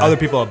get Yeah. other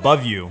people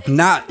above you.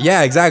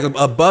 Yeah, exactly.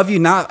 Above you,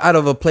 not out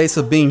of a place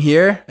of being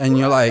here, and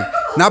you're like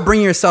not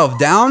bringing yourself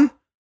down,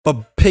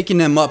 but picking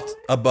them up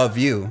above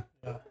you,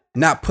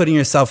 not putting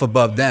yourself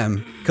above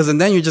them, because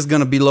then you're just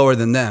gonna be lower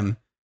than them,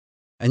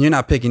 and you're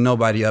not picking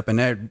nobody up,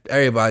 and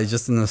everybody's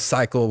just in a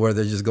cycle where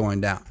they're just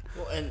going down.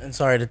 Well, and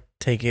sorry to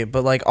take it,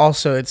 but like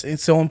also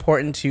it's so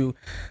important to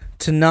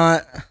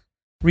not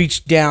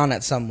reach down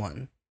at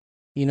someone.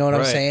 You know what I'm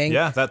Right. saying?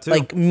 Yeah, that too.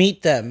 Like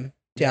meet them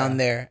down Yeah.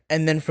 there,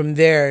 and then from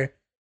there,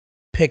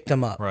 pick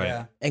them up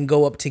right. and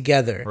go up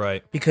together.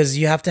 Right. Because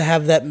you have to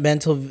have that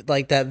mental,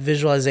 like that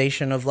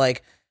visualization of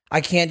like, I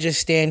can't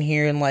just stand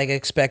here and like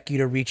expect you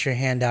to reach your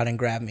hand out and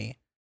grab me.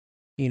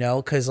 You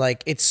know, because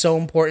like it's so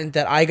important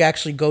that I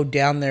actually go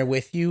down there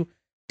with you,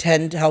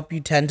 tend to help you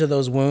tend to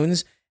those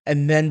wounds,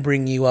 and then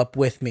bring you up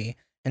with me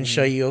and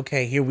show you,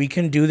 okay, here we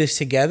can do this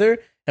together.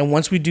 And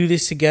once we do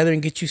this together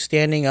and get you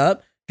standing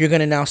up, you're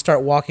gonna now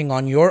start walking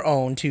on your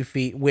own 2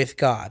 feet with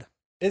God.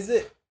 Is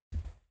it?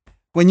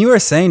 When you were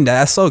saying that,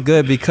 that's so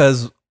good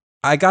because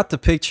I got the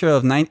picture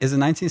of is it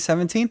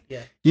 1917? Yeah.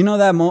 You know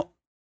that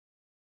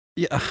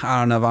yeah, I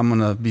don't know if I'm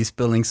gonna be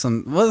spilling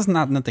some. Well, it's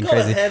not nothing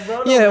crazy.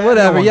 Yeah,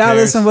 whatever. one Yeah, cares.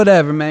 listen,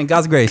 whatever, man.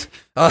 God's grace.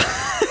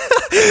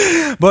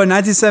 But in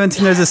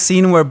 1917, there's a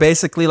scene where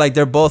basically, like,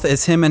 they're both.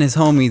 It's him and his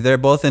homie. They're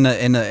both in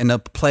a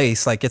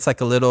place, like it's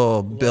like a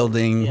little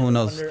building. Who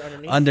knows?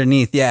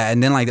 Underneath, yeah.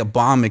 And then like a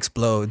bomb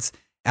explodes,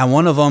 and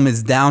one of them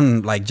is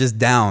down, like just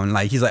down,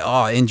 like he's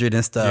like injured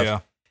and stuff. Yeah.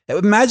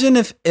 Imagine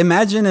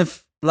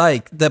if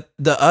like the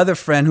other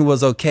friend who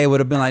was okay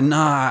would have been like,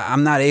 nah,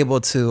 I'm not able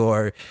to,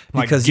 or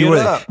Like, because get you were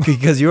up.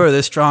 because you were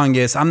the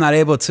strongest, I'm not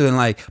able to, and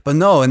like, but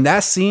no, in that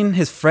scene,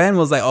 his friend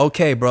was like,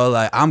 okay, bro,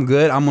 like I'm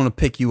good, I'm gonna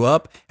pick you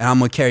up and I'm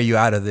gonna carry you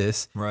out of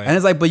this. Right. And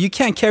it's like, but you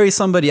can't carry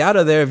somebody out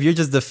of there if you're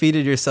just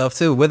defeated yourself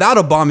too, without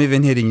a bomb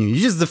even hitting you.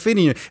 You're just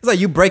defeating you. It's like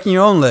you breaking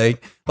your own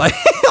leg, like,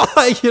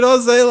 like you know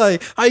what I'm saying?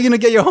 Like, how you gonna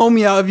get your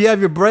homie out if you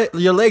have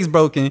your legs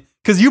broken?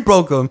 Because you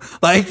broke them.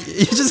 Like,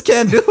 you just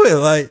can't do it.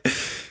 Like,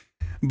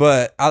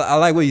 but I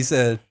like what you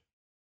said.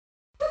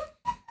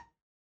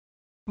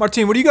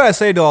 Martin, what do you guys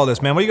say to all this,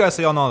 man? What do you guys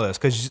say on all this?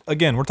 Because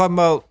again, we talked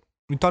about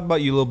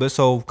you a little bit,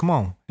 so come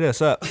on, hit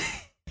us up.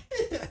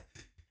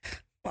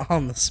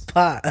 On the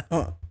spot.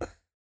 Oh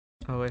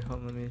wait, hold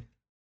on, let me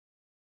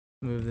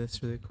move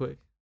this really quick.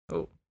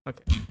 Oh,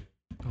 okay.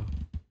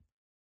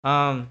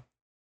 Oh.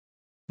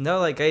 No,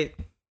 like I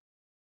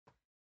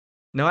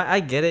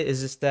get it. It's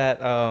just that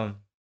let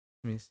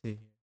me see.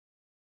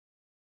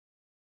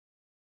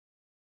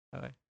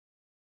 Okay.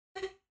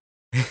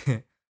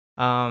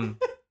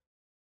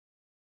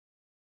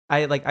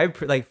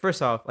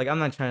 First off, like I'm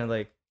not trying to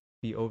like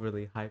be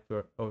overly hyped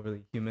or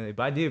overly humiliated,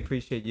 but I do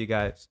appreciate you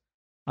guys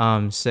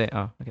saying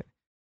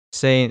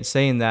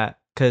that,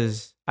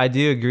 because I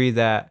do agree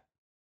that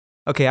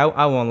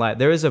I won't lie,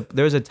 there was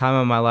a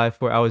time in my life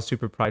where I was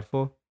super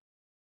prideful,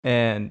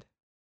 and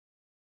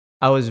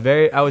I was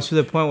to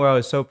the point where I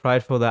was so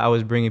prideful that I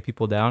was bringing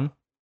people down,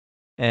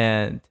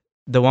 and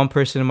the one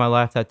person in my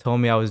life that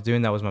told me I was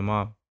doing that was my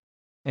mom.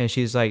 And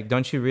she's like,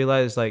 don't you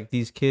realize like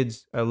these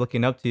kids are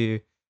looking up to you,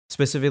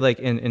 specifically like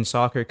in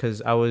soccer,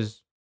 because I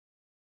was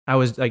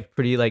like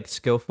pretty like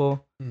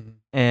skillful. Mm-hmm.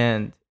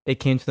 And it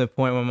came to the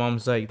point where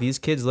mom's like, these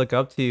kids look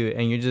up to you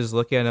and you're just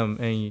looking at them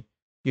and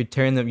you're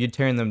tearing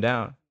them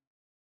down.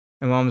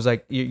 And mom's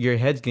like, your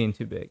head's getting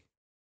too big.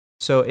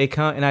 So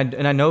and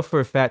I know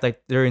for a fact,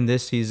 like during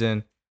this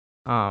season,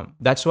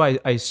 that's why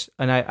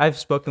I've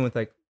spoken with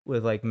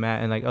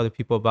Matt and like other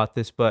people about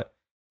this, but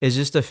is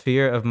just a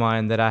fear of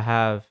mine that I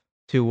have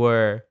to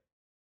where,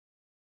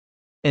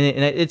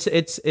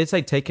 it's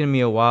like taking me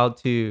a while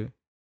to,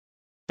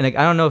 and like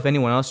I don't know if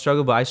anyone else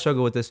struggle, but I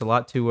struggle with this a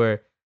lot too,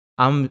 where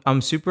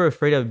I'm super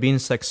afraid of being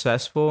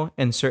successful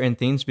in certain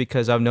things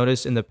because I've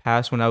noticed in the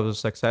past when I was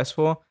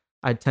successful,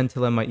 I tend to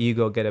let my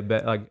ego get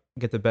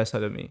the best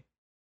out of me,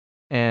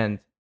 and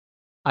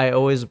I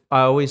always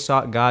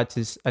sought God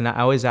and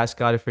I always asked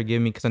God to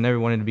forgive me because I never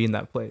wanted to be in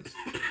that place.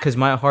 Because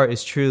my heart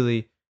is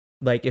truly,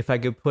 like, if I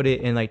could put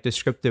it in like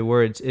descriptive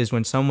words, is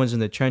when someone's in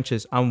the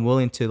trenches, I'm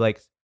willing to like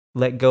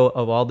let go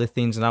of all the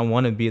things and I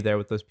want to be there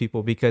with those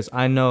people because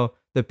I know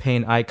the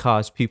pain I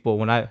cause people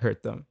when I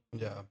hurt them.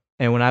 Yeah.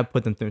 And when I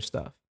put them through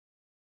stuff.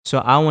 So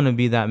I want to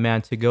be that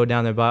man to go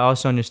down there, but I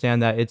also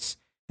understand that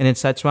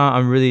that's why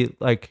I'm really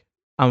like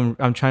I'm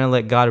trying to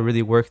let God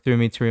really work through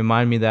me to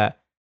remind me that,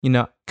 you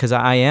know, because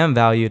I am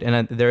valued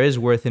and there is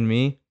worth in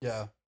me.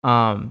 Yeah.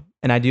 And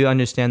I do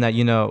understand that,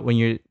 you know, when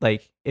you're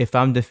like, if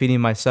I'm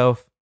defeating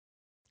myself,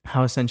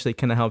 how essentially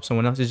can I help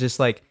someone else? It's just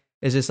like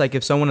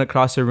if someone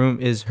across the room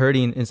is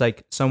hurting, it's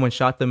like someone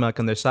shot them like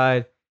on their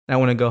side and I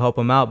want to go help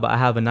them out, but I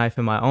have a knife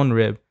in my own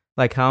rib.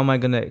 Like, how am I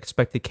going to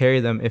expect to carry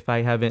them if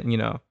I haven't, you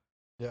know,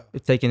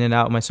 taken it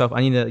out myself?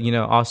 I need to, you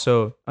know,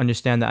 also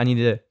understand that I need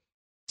to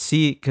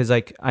see, because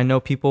like I know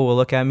people will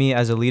look at me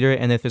as a leader,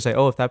 and if it's like,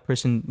 oh, if that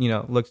person, you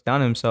know, looks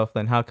down on himself,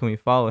 then how can we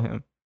follow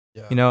him?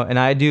 Yeah. You know, and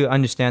I do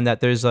understand that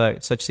there's a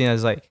such thing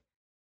as like,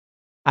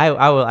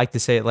 I would like to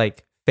say it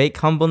like fake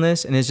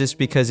humbleness, and it's just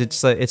because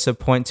it's a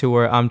point to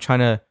where I'm trying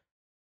to,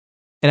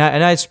 and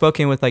I had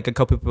spoken with like a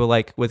couple people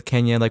like with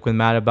Kenya, like with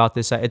Matt about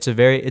this. It's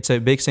a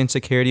big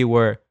insecurity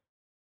where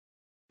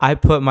I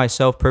put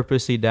myself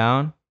purposely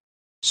down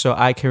so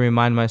I can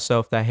remind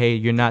myself that, hey,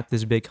 you're not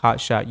this big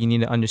hotshot. You need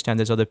to understand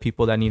there's other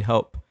people that need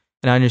help.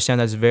 And I understand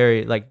that's a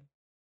very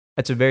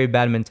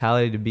bad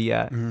mentality to be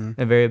at,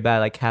 a very bad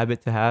like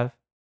habit to have.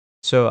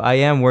 So I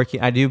am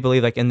working. I do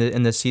believe like in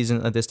the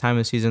season, at this time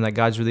of the season, that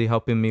God's really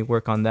helping me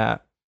work on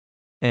that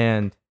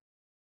and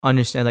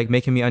understand, like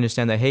making me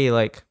understand that, hey,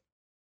 like,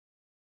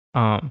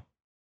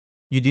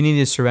 you do need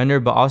to surrender,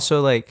 but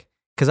also like,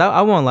 cause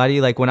I won't lie to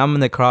you, like when I'm in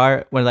the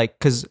car, when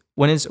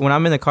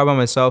I'm in the car by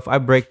myself, I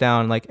break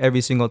down like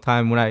every single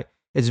time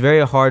it's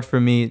very hard for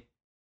me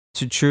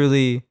to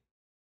truly,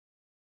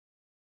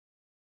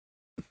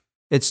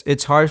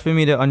 it's hard for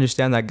me to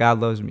understand that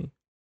God loves me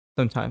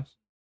sometimes.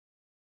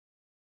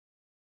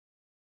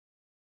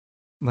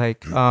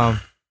 Like,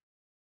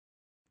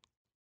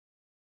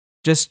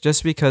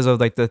 just because of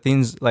like the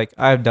things like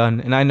I've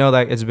done, and I know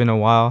that it's been a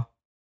while,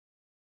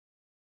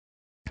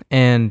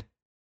 and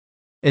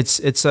it's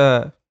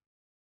a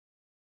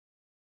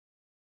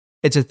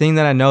thing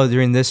that I know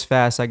during this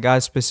fast, like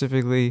God's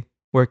specifically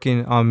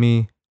working on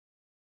me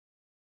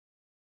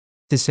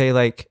to say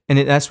like, and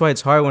that's why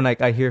it's hard when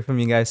like I hear from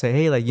you guys say,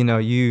 hey, like, you know,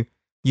 you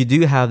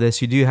do have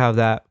this, you do have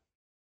that.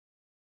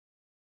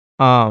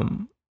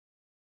 And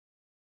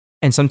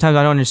sometimes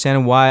I don't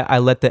understand why I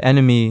let the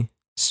enemy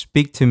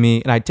speak to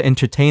me and I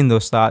entertain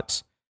those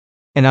thoughts,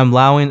 and I'm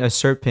allowing a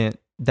serpent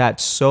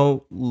that's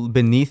so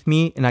beneath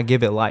me and I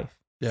give it life.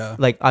 Yeah.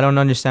 Like, I don't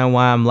understand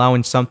why I'm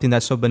allowing something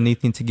that's so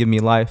beneath me to give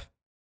me life.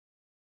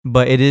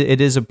 But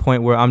it is a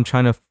point where I'm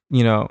trying to,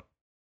 you know,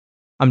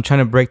 I'm trying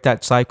to break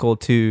that cycle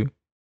to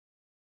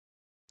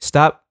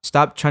stop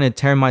trying to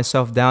tear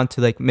myself down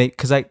to like make,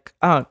 cause like,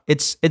 I don't,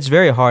 it's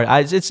very hard.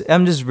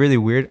 I'm just really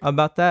weird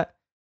about that.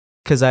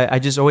 Cause I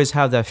just always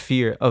have that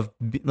fear of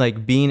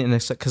like being in a,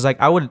 cause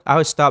like I would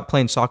stop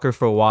playing soccer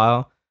for a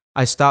while.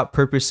 I stopped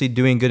purposely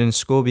doing good in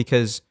school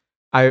because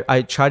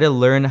I try to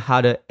learn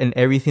how to, in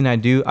everything I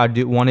do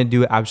want to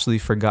do it absolutely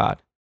for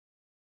God.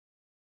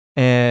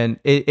 And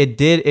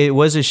it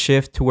was a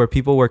shift to where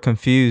people were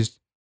confused,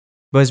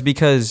 but it's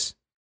because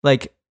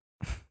like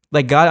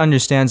God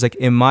understands, like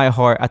in my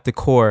heart at the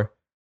core,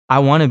 I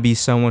want to be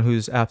someone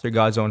who's after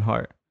God's own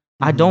heart.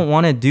 Mm-hmm. I don't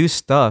want to do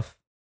stuff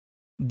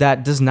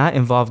that does not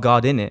involve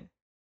God in it.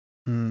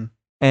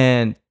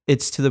 And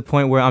it's to the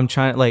point where I'm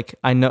trying, like,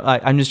 I'm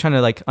just trying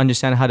to like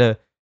understand how to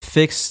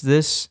fix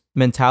this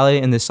mentality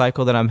and this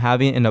cycle that I'm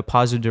having in a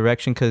positive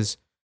direction. Cause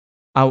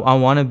I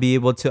want to be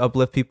able to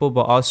uplift people,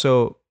 but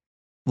also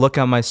look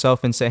at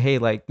myself and say, hey,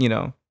 like, you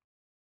know,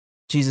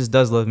 Jesus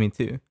does love me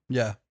too.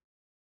 Yeah.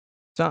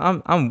 So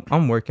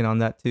I'm working on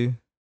that too.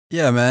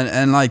 Yeah, man.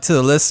 And like to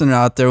the listener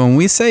out there, when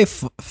we say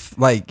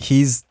like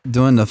he's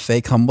doing the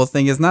fake humble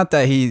thing, it's not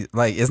that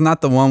it's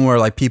not the one where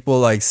like people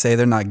like say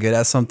they're not good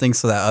at something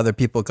so that other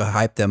people could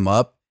hype them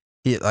up.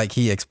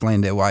 He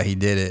explained it why he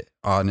did it,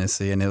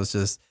 honestly. And it was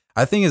just,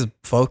 I think it's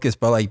focused,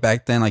 but like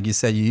back then, like you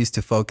said, you used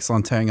to focus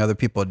on tearing other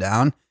people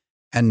down.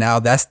 And now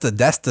that's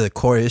the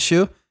core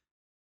issue.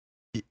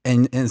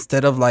 And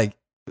instead of like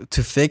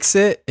to fix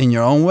it in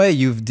your own way,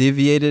 you've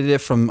deviated it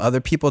from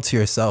other people to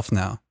yourself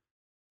now.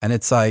 And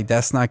it's like,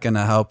 that's not going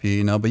to help you,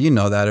 you know, but you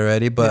know that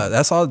already. But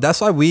that's why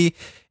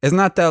it's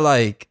not that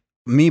like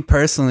me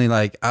personally,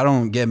 like I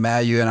don't get mad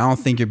at you and I don't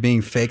think you're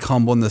being fake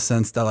humble in the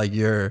sense that like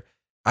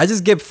I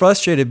just get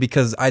frustrated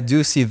because I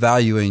do see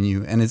value in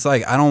you. And it's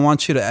like, I don't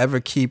want you to ever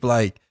keep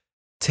like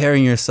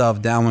tearing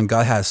yourself down when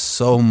God has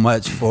so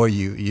much for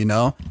you, you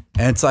know?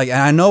 And it's like,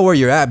 and I know where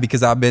you're at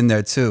because I've been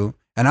there too.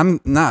 And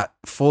I'm not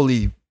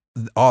fully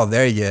all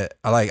there yet.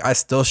 I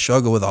still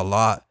struggle with a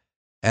lot.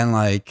 And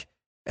like,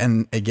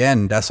 and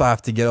again, that's why I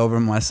have to get over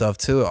myself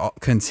too,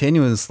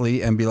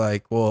 continuously, and be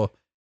like, well,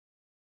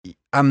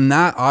 I'm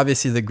not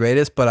obviously the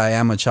greatest, but I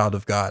am a child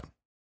of God.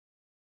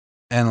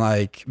 And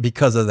like,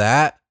 because of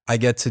that, I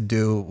get to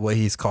do what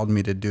he's called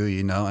me to do,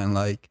 you know? And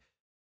like,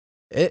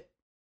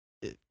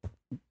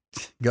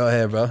 go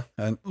ahead, bro.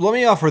 Let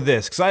me offer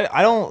this, because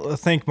I don't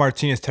think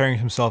Martin is tearing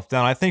himself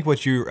down. I think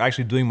what you're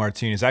actually doing,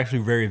 Martin, is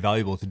actually very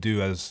valuable to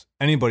do as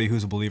anybody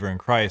who's a believer in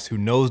Christ, who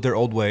knows their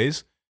old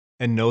ways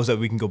and knows that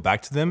we can go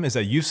back to them, is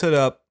that you set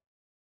up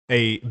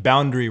a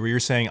boundary where you're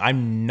saying,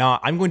 I'm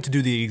going to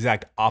do the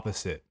exact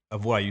opposite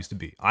of what I used to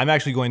be. I'm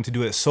actually going to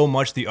do it so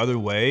much the other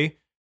way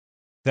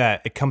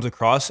that it comes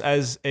across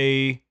as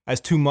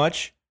too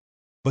much.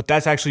 But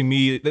that's actually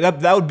me.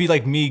 That would be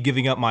like me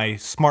giving up my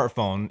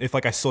smartphone if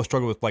like I still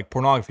struggle with like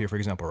pornography, for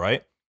example,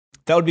 right?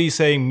 That would be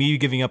saying me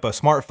giving up a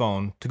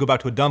smartphone to go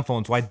back to a dumb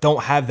phone, so I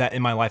don't have that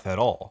in my life at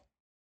all,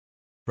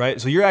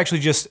 right? So you're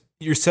actually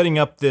you're setting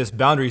up this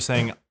boundary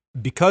saying,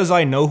 because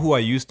I know who I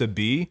used to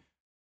be,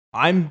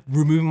 I'm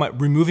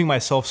removing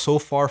myself so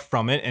far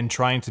from it and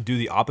trying to do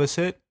the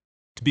opposite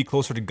to be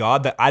closer to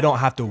God that I don't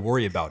have to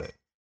worry about it.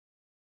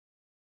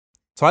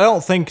 So I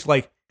don't think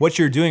like what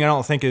you're doing, I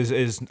don't think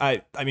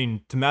I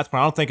mean, to Matt's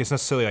point, I don't think it's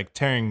necessarily like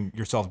tearing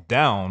yourself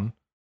down.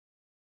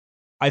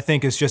 I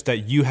think it's just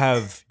that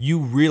you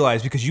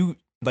realize, because you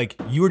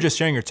were just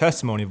sharing your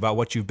testimony about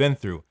what you've been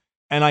through.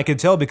 And I could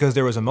tell because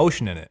there was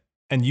emotion in it.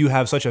 And you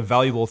have such a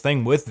valuable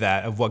thing with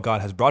that of what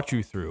God has brought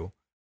you through,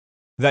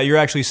 that you're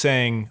actually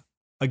saying,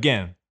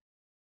 again,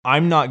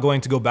 I'm not going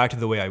to go back to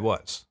the way I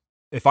was.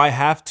 If I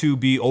have to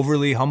be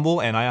overly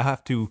humble and I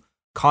have to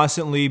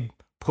constantly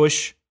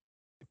push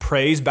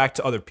praise back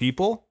to other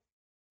people,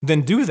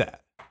 then do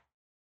that.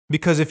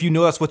 Because if you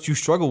know that's what you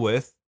struggle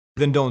with,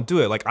 then don't do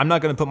it. Like, I'm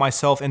not going to put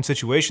myself in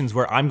situations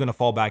where I'm going to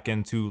fall back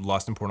into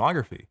lust and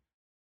pornography,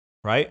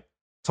 right?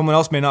 Someone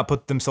else may not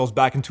put themselves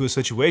back into a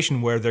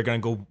situation where they're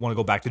going to want to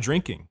go back to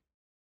drinking,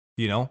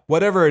 you know,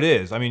 whatever it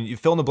is. I mean, you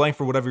fill in the blank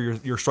for whatever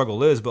your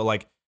struggle is, but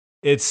like,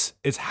 it's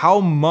how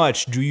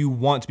much do you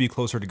want to be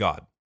closer to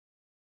God?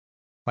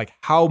 Like,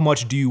 how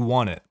much do you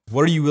want it?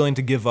 What are you willing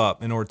to give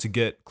up in order to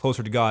get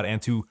closer to God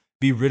and to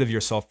be rid of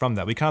yourself from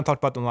that? We kind of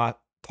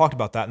talked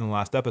about that in the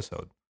last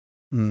episode.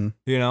 You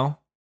know,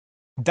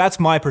 that's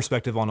my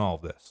perspective on all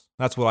of this.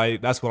 That's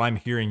what I'm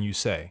hearing you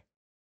say.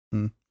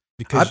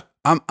 Because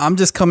I'm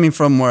just coming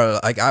from where,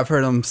 like, I've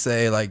heard him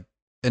say, like,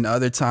 in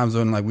other times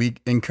when like we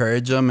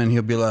encourage him and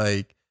he'll be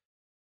like,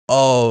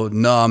 oh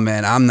no,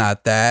 man, I'm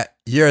not that,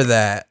 you're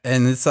that.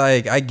 And it's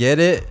like, I get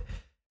it.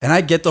 And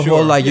I get the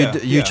whole, like,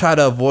 you try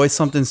to avoid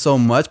something so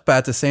much, but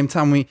at the same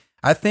time,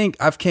 I think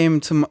I've came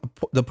to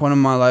the point in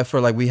my life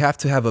where like we have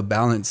to have a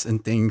balance in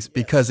things,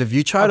 because if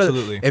you try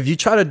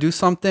to do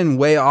something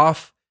way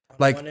off,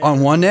 like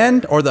on one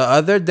end or the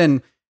other,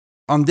 then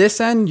on this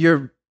end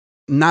you're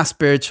not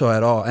spiritual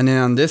at all, and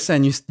then on this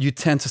end you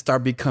tend to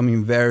start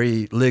becoming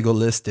very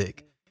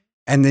legalistic,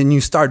 and then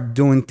you start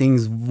doing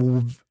things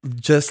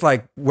just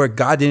like where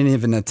God didn't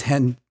even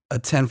intend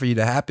for you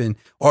to happen,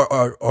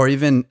 or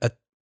even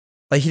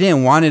like he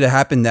didn't want it to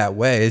happen that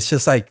way. It's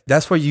just like,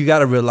 that's where you got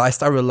to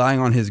start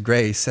relying on his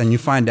grace, and you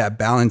find that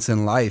balance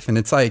in life. And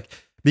it's like,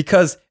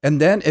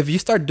 and then if you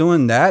start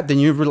doing that, then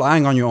you're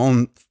relying on your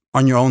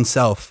own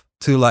self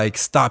to like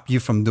stop you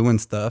from doing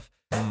stuff.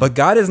 But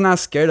God is not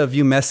scared of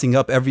you messing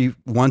up every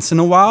once in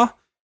a while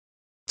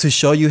to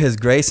show you his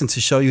grace and to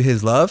show you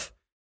his love.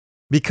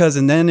 Because,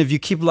 and then if you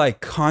keep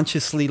like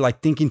consciously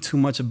like thinking too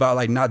much about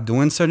like not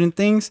doing certain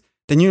things,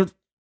 then you're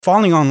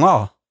falling on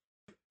law.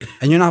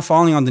 And you're not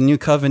falling on the new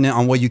covenant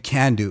on what you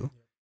can do.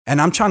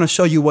 And I'm trying to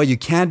show you what you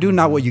can do,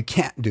 not what you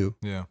can't do.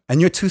 Yeah. And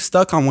you're too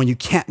stuck on what you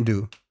can't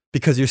do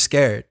because you're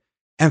scared.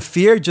 And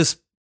fear just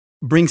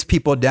brings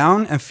people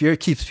down, and fear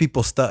keeps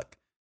people stuck.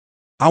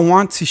 I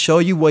want to show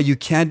you what you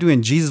can do,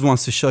 and Jesus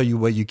wants to show you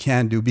what you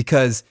can do,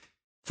 because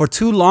for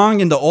too long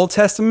in the Old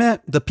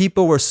Testament, the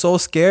people were so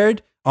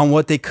scared on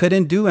what they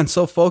couldn't do and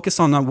so focused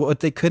on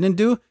what they couldn't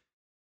do,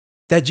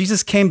 that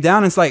Jesus came down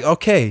and it's like,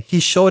 okay,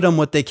 he showed them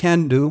what they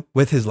can do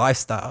with his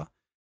lifestyle.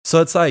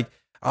 So it's like,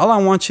 all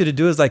I want you to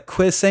do is like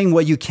quit saying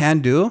what you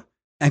can do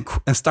and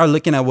start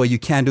looking at what you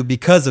can do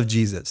because of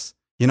Jesus.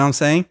 You know what I'm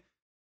saying?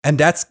 And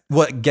that's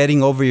what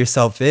getting over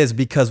yourself is,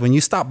 because when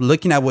you stop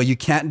looking at what you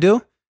can't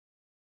do,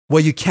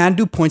 what you can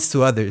do points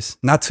to others,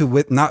 not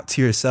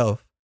to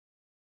yourself.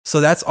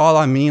 So that's all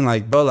I mean.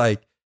 Like, bro,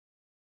 like,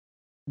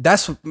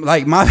 that's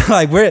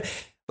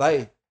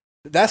like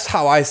that's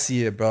how I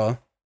see it, bro.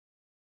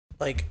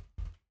 Like,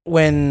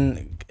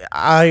 when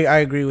I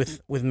agree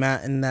with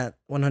Matt in that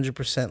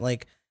 100%.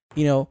 Like,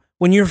 you know,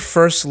 when you're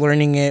first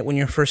learning it, when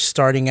you're first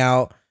starting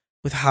out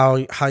with how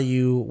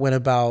you went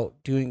about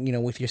doing, you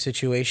know, with your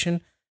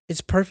situation,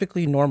 it's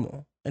perfectly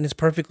normal and it's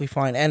perfectly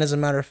fine. And as a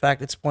matter of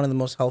fact, it's one of the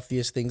most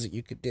healthiest things that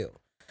you could do,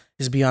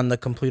 is be on the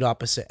complete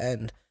opposite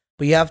end.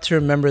 but you have to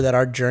remember that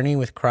our journey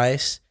with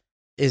Christ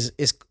is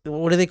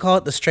what do they call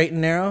it? The straight and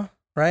narrow,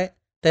 right?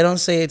 They don't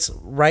say it's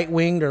right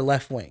winged or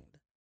left winged,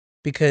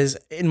 because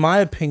in my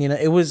opinion,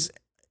 it was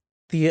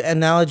the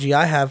analogy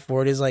I have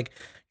for it is like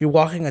you're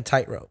walking a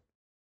tightrope.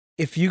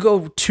 If you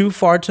go too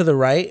far to the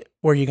right,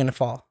 where are you gonna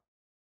fall?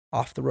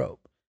 Off the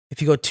rope.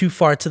 If you go too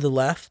far to the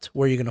left,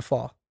 where are you gonna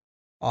fall?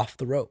 Off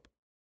the rope.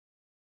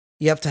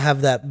 You have to have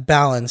that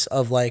balance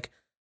of like,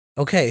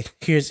 okay,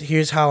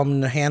 here's how I'm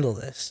gonna handle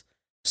this.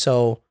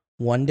 So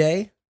one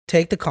day,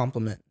 take the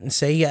compliment and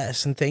say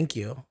yes and thank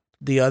you.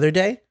 The other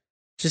day,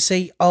 just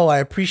say, oh, I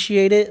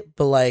appreciate it,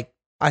 but like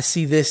I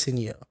see this in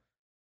you.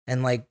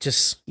 And like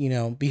just,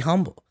 be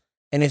humble.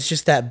 And it's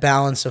just that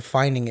balance of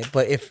finding it.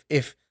 But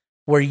if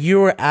where you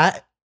were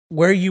at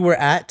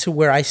to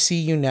where I see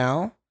you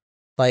now,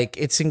 like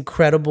it's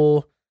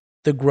incredible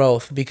the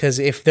growth, because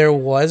if there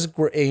was,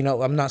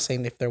 I'm not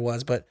saying if there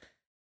was, but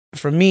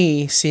for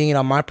me, seeing it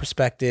on my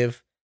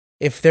perspective,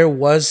 if there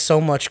was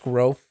so much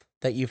growth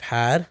that you've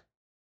had,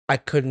 I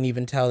couldn't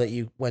even tell that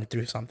you went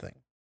through something.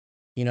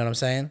 You know what I'm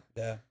saying?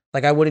 Yeah.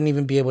 Like I wouldn't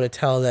even be able to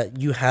tell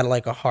that you had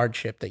like a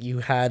hardship, that you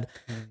had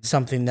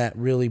something that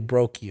really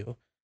broke you.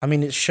 I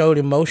mean, it showed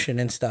emotion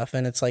and stuff,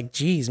 and it's like,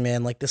 geez,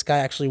 man, like this guy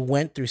actually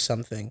went through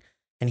something,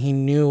 and he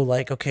knew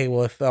like, okay,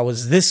 well, if I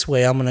was this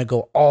way, I'm gonna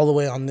go all the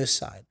way on this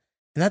side.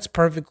 And that's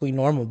perfectly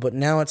normal. But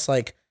now it's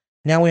like,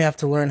 now we have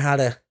to learn how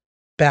to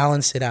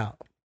balance it out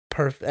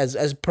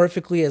as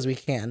perfectly as we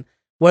can.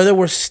 Whether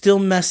we're still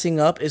messing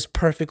up is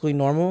perfectly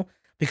normal,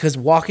 because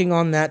walking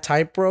on that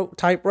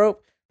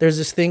tightrope, there's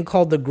this thing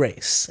called the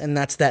grace, and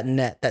that's that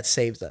net that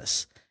saves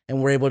us.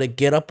 And we're able to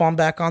get up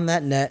back on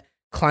that net,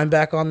 climb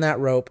back on that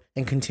rope,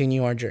 and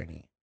continue our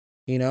journey.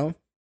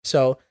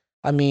 So,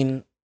 I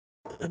mean,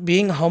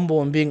 being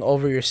humble and being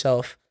over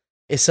yourself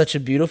is such a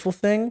beautiful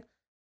thing,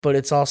 but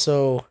it's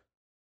also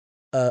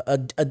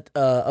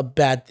a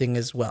bad thing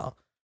as well,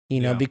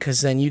 because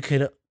then you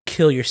could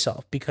kill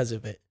yourself because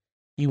of it.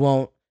 You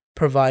won't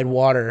provide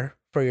water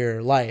for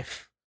your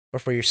life or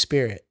for your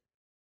spirit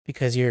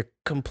because you're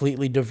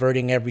completely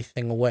diverting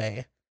everything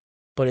away.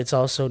 But it's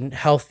also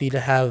healthy to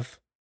have,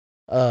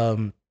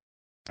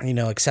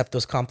 accept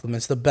those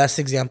compliments. The best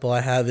example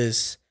I have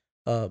is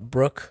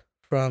Brooke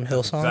from That's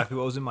Hillsong. exactly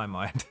what was in my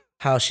mind.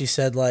 How she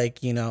said, like,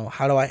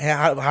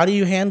 how do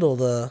you handle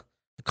the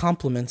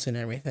compliments and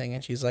everything?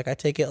 And she's like, I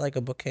take it like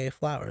a bouquet of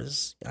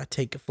flowers. I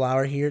take a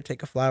flower here,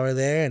 take a flower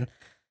there, and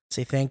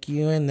say thank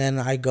you, and then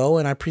I go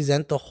and I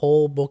present the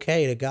whole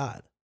bouquet to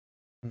God.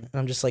 And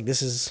I'm just like,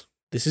 this is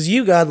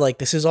you, God. Like,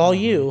 this is all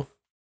you,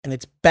 and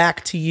it's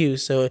back to you.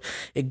 So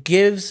it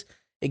gets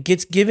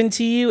given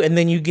to you, and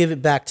then you give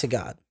it back to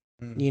God.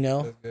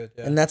 That's good,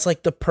 yeah. And that's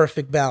like the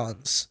perfect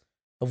balance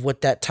of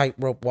what that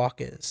tightrope walk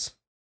is.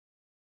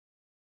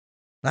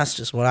 That's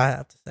just what I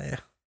have to say.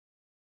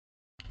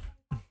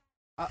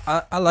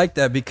 I like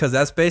that, because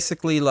that's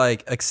basically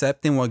like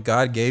accepting what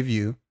God gave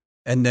you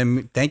and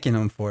then thanking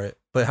him for it.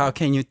 But how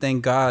can you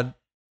thank God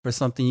for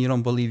something you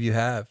don't believe you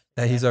have,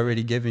 that he's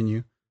already given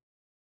you?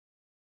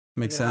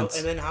 Makes sense.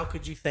 And then how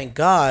could you thank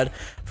God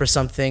for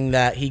something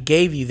that he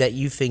gave you that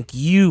you think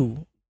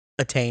you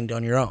attained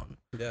on your own?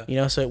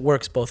 Yeah. So it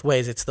works both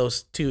ways. It's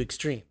those two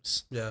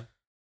extremes. Yeah.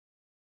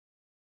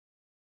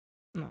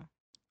 No.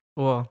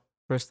 Well,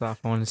 first off,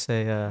 I want to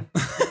say,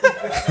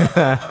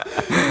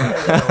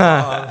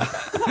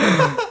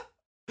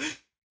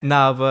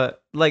 nah,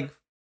 but like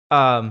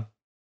I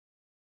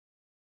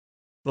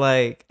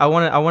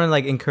want to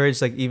like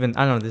encourage, like, even,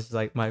 I don't know, this is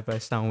like might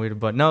sound weird,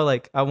 but no,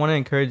 like I want to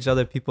encourage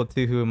other people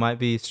too who might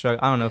be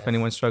struggling. I don't know if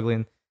anyone's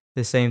struggling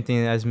the same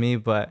thing as me,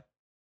 but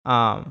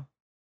I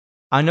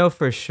know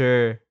for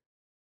sure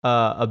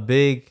a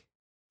big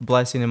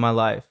blessing in my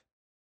life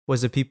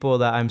was the people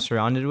that I'm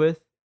surrounded with,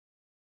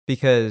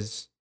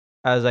 because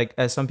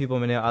as some people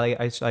may know,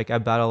 I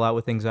battle a lot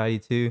with anxiety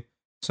too.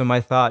 So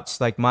my thoughts,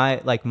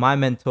 my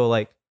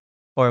mental,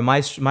 or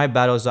my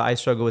battles that I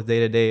struggle with day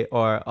to day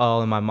are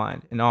all in my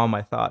mind and all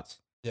my thoughts.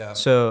 Yeah.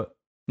 So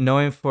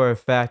knowing for a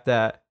fact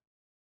that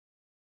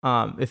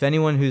if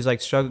anyone who's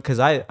like struggling, because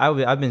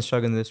I've been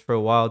struggling this for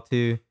a while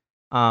too,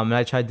 and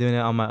I tried doing it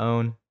on my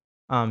own.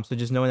 So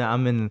just knowing that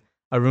I'm in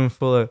a room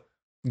full of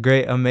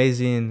great,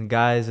 amazing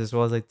guys, as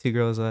well as like two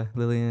girls,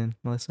 Lily and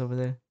Melissa over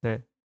there.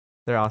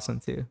 They're awesome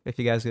too. If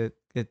you guys get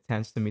a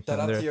chance to meet Shout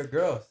them, out to your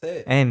girl. Say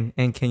it.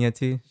 and Kenya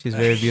too. She's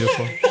very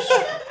beautiful.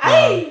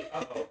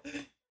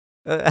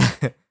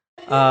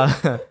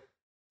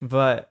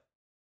 But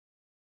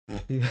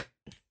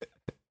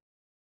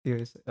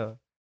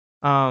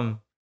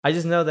I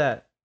just know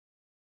that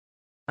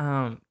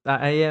I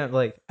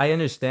am I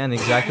understand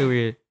exactly what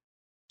you're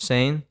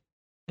saying,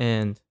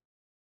 and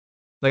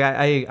like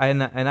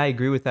I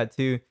agree with that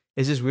too.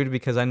 It's just weird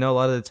because I know a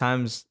lot of the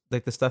times,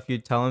 like, the stuff you're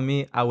telling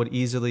me, I would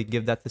easily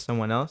give that to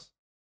someone else.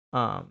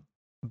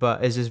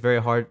 But it's just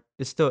very hard.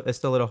 It's still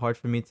a little hard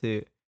for me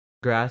to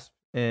grasp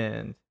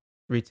and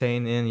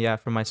retain in,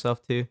 for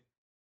myself too.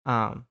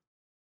 And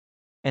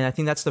I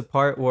think that's the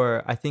part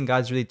where I think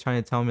God's really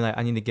trying to tell me, like,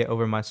 I need to get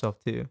over myself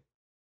too.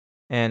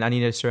 And I need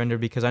to surrender,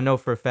 because I know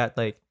for a fact,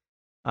 like,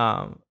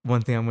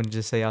 one thing I'm gonna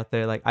just say out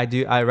there, like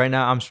I right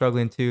now I'm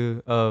struggling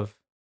too of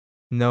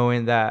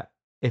knowing that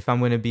if I'm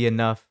gonna be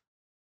enough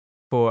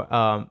for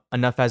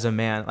enough as a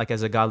man, like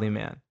as a godly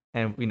man,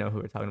 and we know who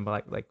we're talking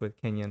about, like with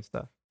Kenya and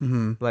stuff.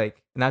 Mm-hmm.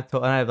 Like, and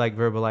I've like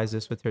verbalized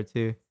this with her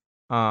too.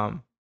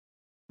 And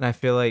I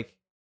feel like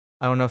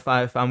I don't know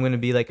if I'm gonna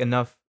be like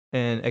enough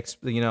and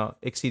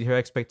exceed her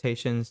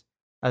expectations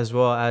as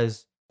well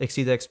as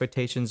exceed the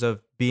expectations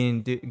of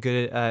being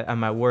good at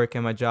my work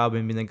and my job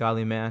and being a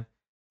godly man.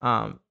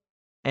 Um,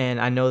 and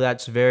I know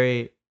that's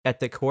very at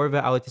the core of it.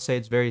 I like to say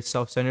it's very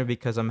self-centered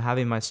because I'm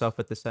having myself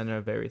at the center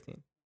of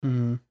everything,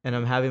 Mm-hmm. and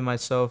I'm having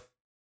myself.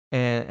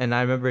 And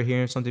I remember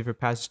hearing something from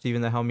Pastor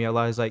Stephen that helped me a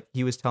lot. Is like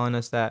he was telling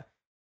us that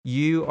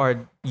you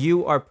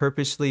are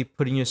purposely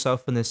putting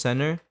yourself in the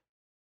center,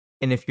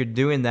 and if you're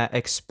doing that,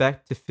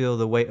 expect to feel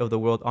the weight of the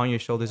world on your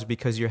shoulders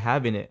because you're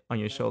having it on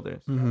your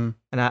shoulders. Mm-hmm.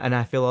 And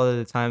I feel a lot of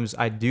the times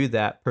I do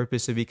that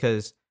purposely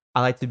because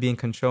I like to be in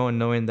control and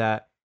knowing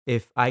that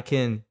if I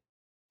can,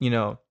 you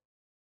know,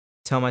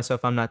 tell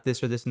myself I'm not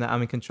this or this and that,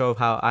 I'm in control of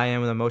how I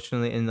am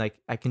emotionally, and like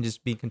I can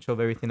just be in control of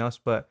everything else.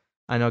 But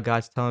I know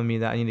God's telling me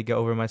that I need to get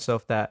over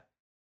myself, that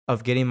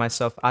of getting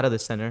myself out of the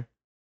center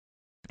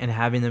and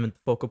having them at the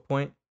focal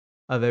point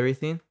of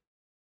everything,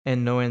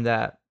 and knowing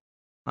that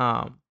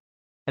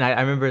and I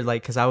remember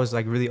like because I was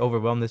like really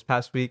overwhelmed this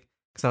past week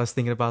because I was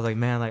thinking about like,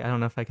 man, like I don't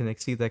know if I can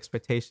exceed the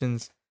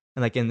expectations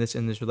and like in this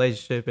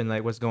relationship and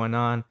like what's going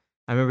on.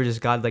 I remember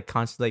just God like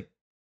constantly like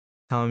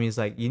telling me, he's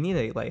like, you need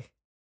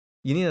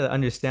to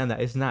understand that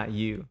it's not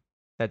you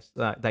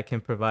that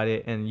can provide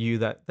it, and you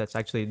that's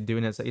actually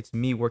doing it. It's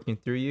me working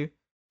through you,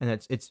 and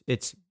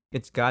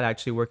it's God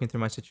actually working through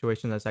my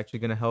situation that's actually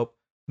going to help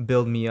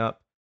build me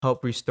up,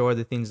 help restore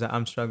the things that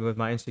I'm struggling with,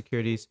 my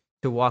insecurities,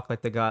 to walk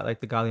like the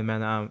godly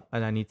man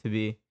that I need to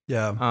be.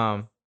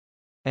 Yeah.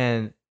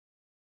 And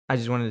I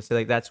just wanted to say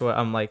like that's what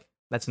I'm like.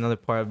 That's another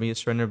part of me is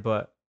surrender,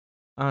 but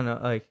I don't know,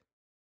 like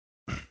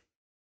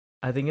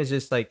I think it's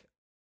just like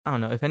I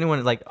don't know if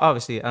anyone like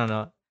obviously I don't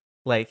know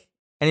like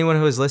anyone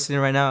who is listening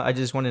right now. I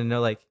just wanted to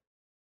know like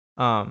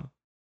um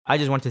I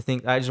just want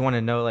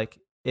to know like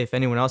if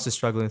anyone else is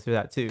struggling through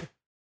that too.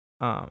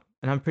 And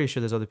I'm pretty sure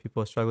there's other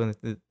people struggling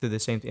through the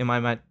same thing. It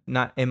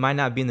might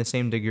not be in the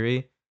same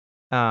degree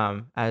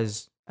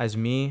as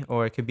me,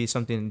 or it could be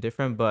something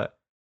different, but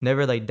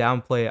never like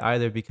downplay it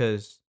either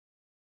because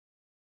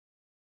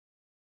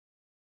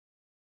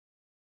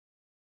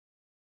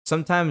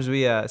sometimes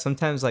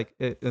sometimes like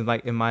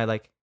in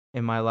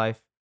my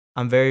life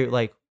I'm very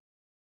like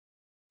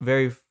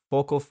very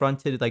focal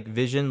fronted like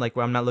vision, like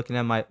where I'm not looking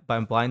at my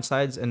blind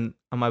sides, and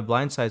on my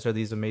blind sides are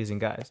these amazing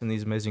guys and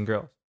these amazing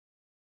girls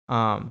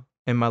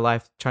in my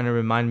life trying to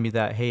remind me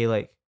that hey,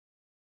 like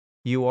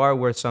you are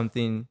worth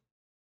something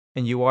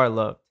and you are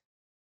loved.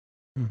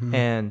 Mm-hmm.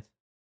 And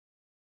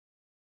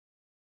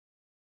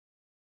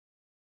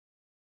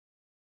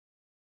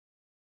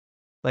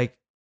like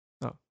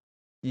oh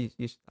you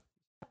should stop.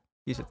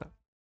 You should stop.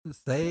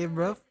 Say it,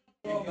 bro.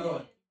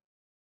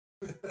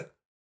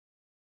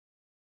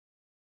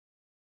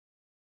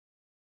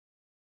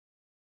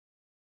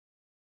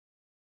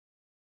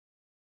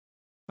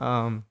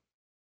 um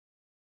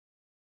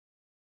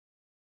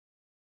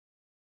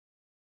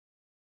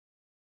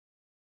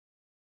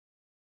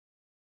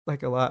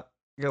like a lot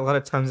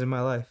of times in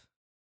my life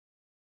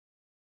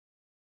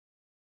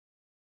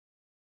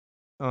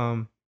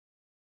um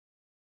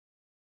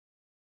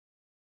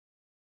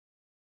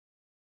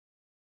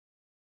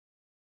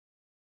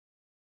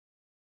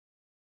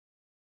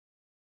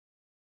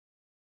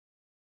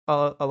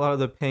a lot of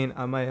the pain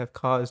I might have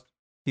caused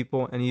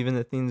people, and even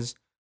the things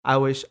I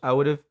wish I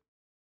would have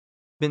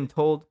been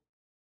told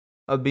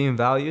of being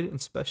valued and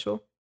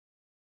special.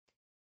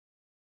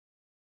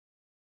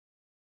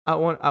 I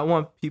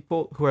want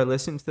people who are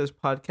listening to this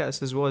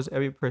podcast, as well as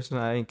every person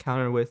I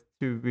encounter with,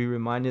 to be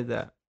reminded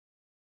that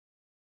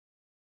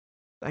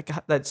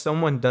that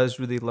someone does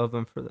really love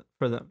them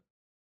for them.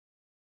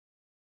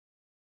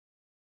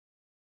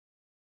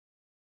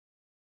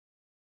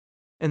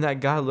 And that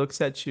God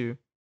looks at you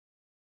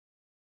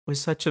with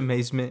such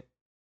amazement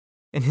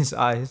in his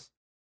eyes.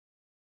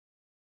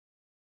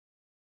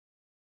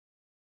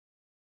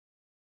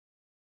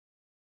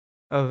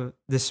 Of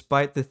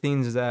despite the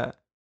things that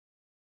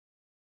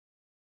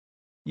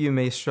you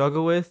may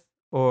struggle with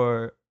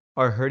or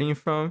are hurting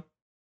from,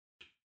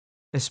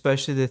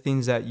 especially the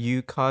things that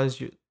you cause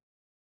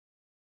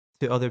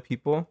to other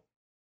people,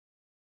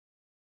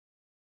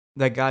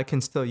 that God can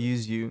still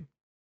use you.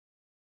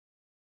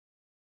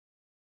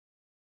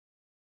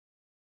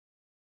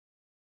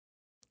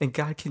 And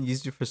God can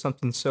use you for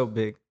something so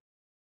big.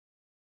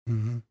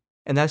 Mm-hmm.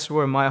 And that's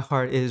where my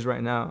heart is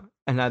right now.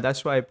 And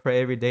that's why I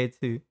pray every day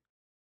too.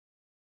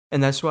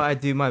 And that's why I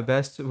do my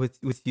best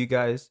with you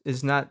guys,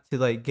 is not to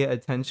like get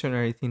attention or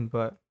anything,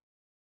 but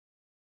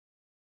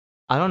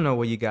I don't know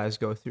what you guys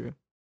go through.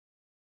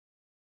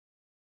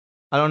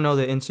 I don't know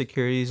the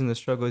insecurities and the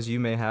struggles you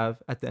may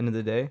have at the end of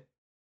the day.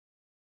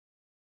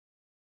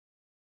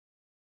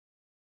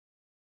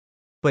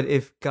 But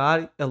if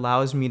God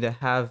allows me to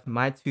have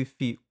my 2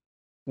 feet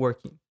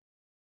working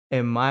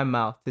and my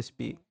mouth to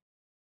speak,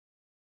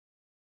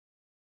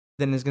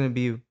 then it's going to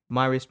be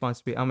my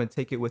responsibility. I'm going to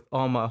take it with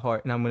all my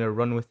heart and I'm going to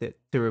run with it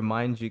to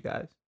remind you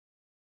guys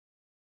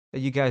that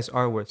you guys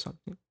are worth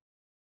something.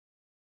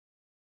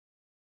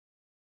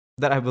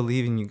 That I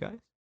believe in you guys.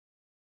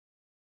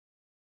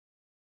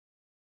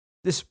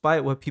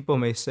 Despite what people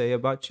may say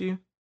about you,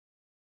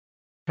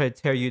 try to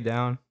tear you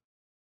down,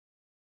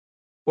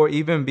 or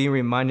even be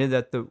reminded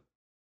that the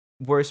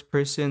worst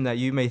person that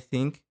you may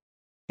think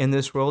in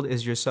this world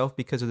is yourself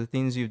because of the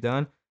things you've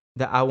done,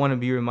 that I want to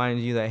be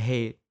reminding you that,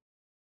 hey,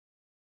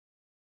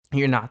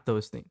 you're not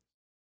those things.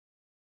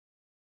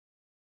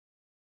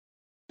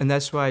 And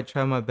that's why I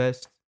try my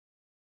best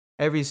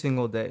every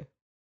single day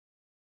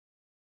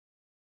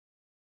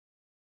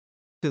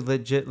to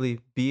legitly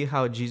be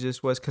how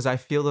Jesus was, because I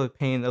feel the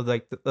pain of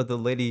of the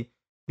lady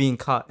being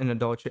caught in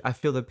adultery. I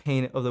feel the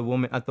pain of the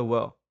woman at the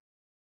well,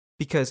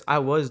 because I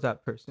was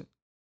that person.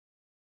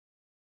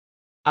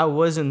 I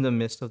was in the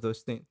midst of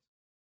those things.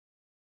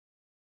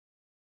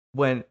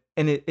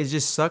 It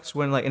just sucks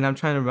when, like, and I'm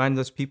trying to remind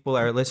those people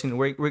that are listening,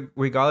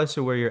 regardless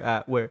of where you're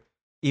at, where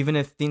even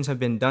if things have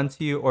been done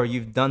to you or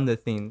you've done the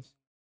things,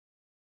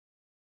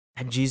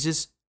 that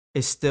Jesus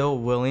is still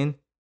willing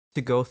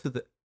to go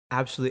through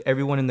absolutely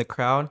everyone in the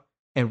crowd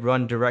and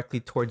run directly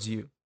towards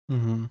you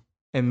and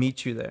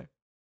meet you there.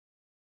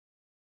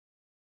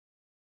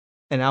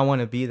 And I want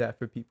to be that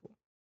for people.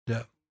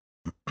 Yeah.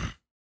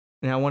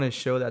 And I want to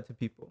show that to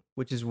people,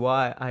 which is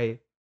why I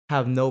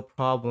have no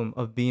problem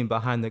of being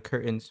behind the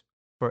curtains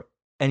for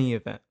any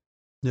event.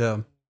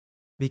 Yeah.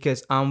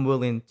 Because I'm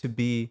willing to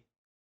be,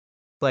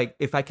 like,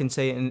 if I can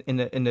say in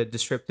a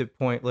descriptive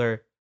point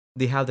where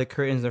they have the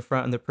curtains in the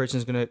front and the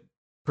person's going to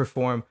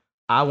perform,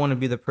 I want to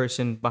be the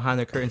person behind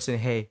the curtain saying,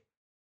 hey,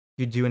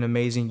 you're doing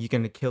amazing. You're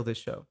going to kill this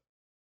show.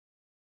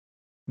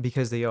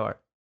 Because they are.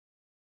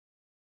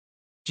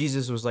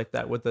 Jesus was like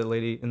that with the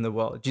lady in the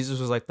well. Jesus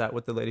was like that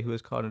with the lady who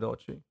was caught in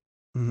adultery.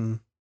 Mm-hmm.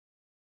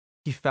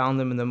 He found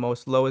them in the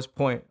most lowest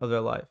point of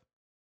their life.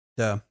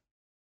 Yeah.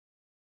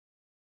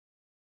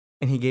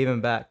 And he gave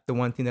them back the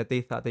one thing that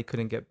they thought they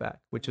couldn't get back,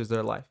 which was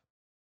their life.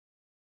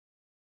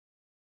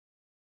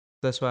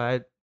 That's why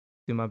I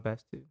do my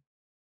best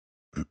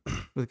to,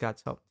 with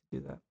God's help, to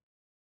do that.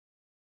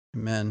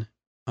 Amen.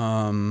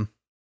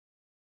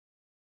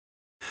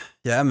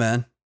 Yeah,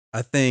 man.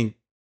 I think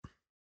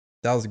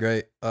that was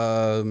great.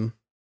 I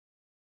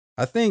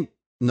think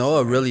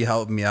Noah really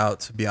helped me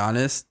out, to be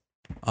honest.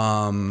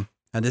 And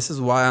this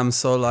is why I'm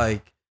so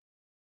like,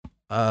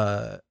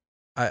 I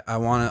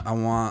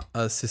want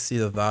us to see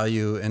the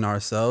value in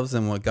ourselves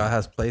and what God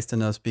has placed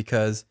in us,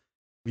 because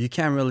you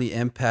can't really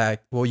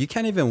impact, well, you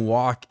can't even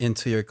walk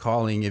into your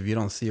calling if you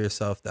don't see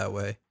yourself that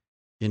way,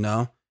 you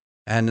know?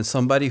 And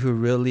somebody who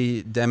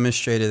really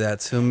demonstrated that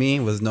to me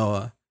was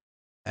Noah.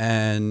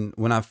 And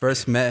when I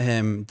first met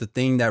him, the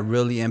thing that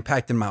really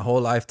impacted my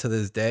whole life to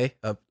this day,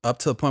 up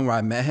to the point where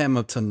I met him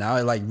up to now,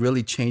 it like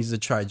really changed the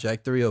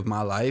trajectory of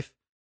my life.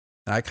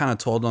 And I kind of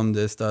told him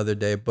this the other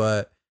day,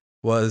 but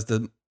was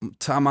the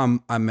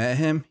time I met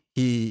him,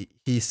 he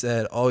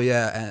said, oh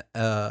yeah,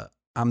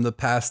 I'm the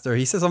pastor.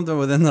 He said something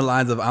within the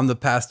lines of, I'm the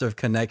pastor of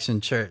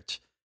Connection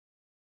Church,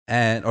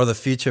 or the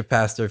future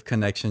pastor of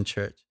Connection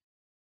Church.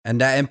 And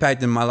that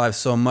impacted my life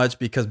so much,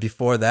 because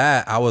before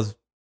that, I was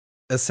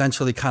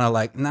essentially kind of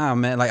like, nah,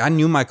 man, like I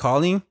knew my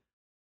calling,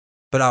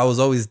 but I was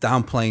always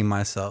downplaying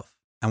myself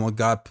and what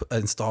God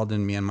installed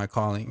in me and my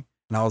calling.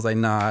 And I was like,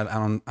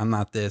 nah, I'm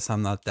not this,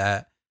 I'm not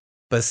that.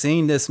 But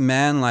seeing this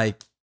man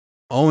like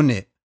own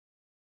it,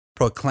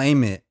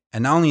 proclaim it,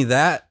 and not only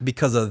that,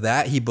 because of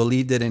that, he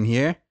believes it in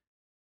here,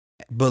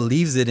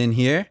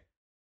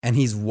 and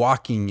he's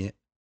walking it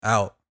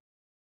out.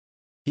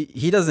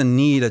 He doesn't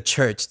need a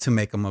church to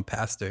make him a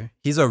pastor.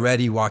 He's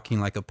already walking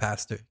like a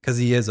pastor because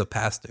he is a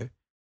pastor.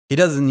 He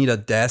doesn't need a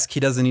desk. He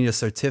doesn't need a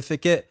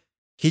certificate.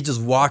 He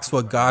just walks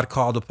what God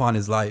called upon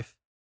his life.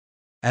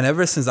 And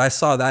ever since I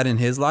saw that in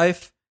his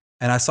life,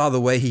 and I saw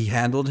the way he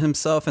handled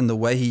himself and the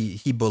way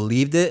he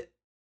believed it,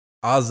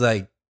 I was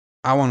like,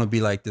 I want to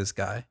be like this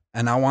guy.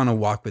 And I want to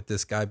walk with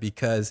this guy,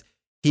 because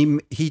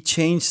he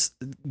changed,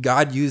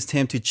 God used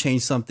him to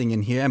change something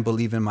in here and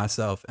believe in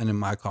myself and in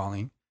my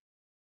calling.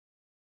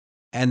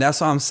 And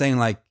that's why I'm saying,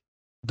 like,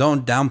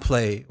 don't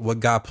downplay what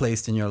God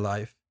placed in your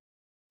life.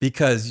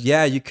 Because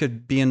yeah, you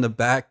could be in the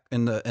back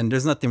and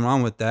there's nothing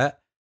wrong with that.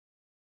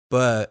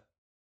 But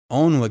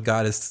own what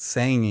God is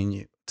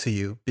saying to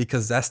you,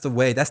 because that's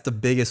the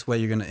biggest way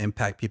you're going to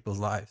impact people's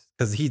lives.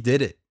 Because he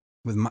did it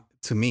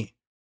to me.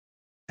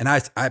 And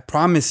I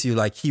promise you,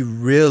 like, he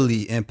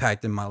really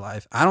impacted my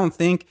life. I don't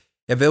think,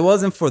 if it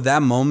wasn't for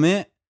that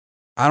moment,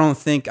 I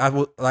think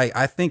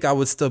I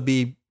would still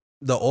be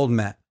the old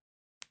man,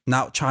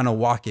 not trying to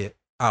walk it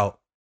out.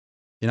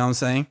 You know what I'm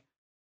saying?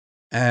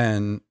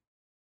 And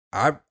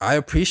I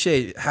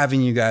appreciate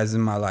having you guys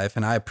in my life,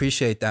 and I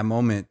appreciate that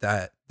moment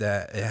that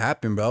it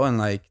happened, bro. And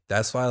like,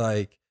 that's why,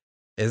 like,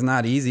 it's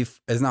not easy.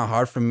 It's not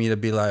hard for me to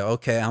be like,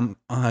 okay, I'm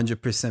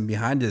 100%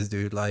 behind this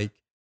dude. Like,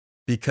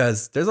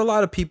 because there's a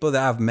lot of people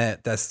that I've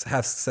met that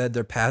have said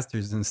they're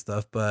pastors and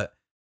stuff, but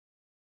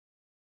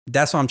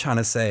that's what I'm trying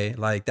to say.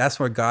 Like, that's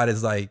where God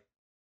is like,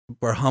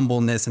 where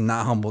humbleness and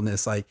not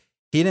humbleness. Like,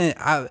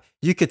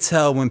 you could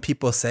tell when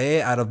people say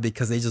it out of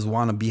because they just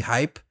want to be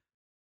hype.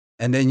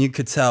 And then you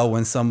could tell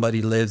when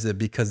somebody lives it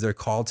because they're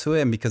called to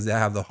it and because they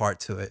have the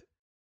heart to it.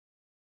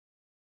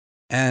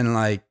 And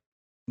like,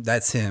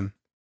 that's him.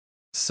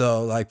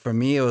 So like, for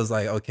me, it was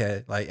like,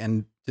 okay, like,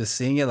 and just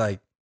seeing it,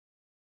 like,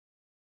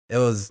 it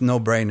was no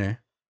brainer.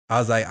 I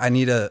was like, I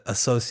need to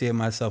associate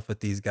myself with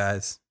these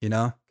guys, you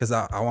know, because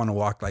I want to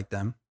walk like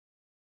them.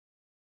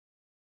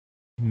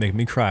 Make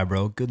me cry,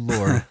 bro. Good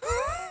Lord.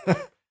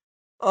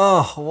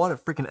 Oh, what a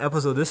freaking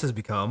episode this has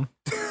become.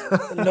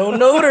 No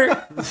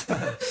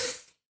noter.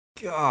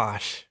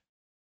 Gosh.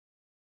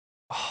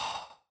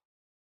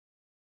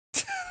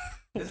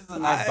 This is a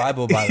nice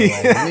Bible, by the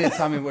way. You need to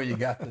tell me where you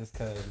got this,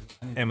 cause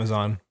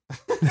Amazon.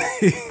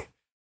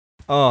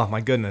 Oh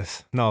my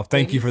goodness. No,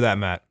 thank you for that,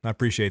 Matt. I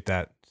appreciate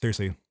that.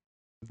 Seriously.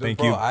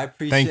 Thank you. I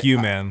appreciate. Thank you,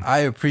 man. I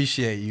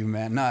appreciate you,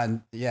 man.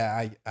 No,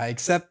 yeah, I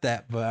accept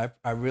that, but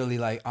I really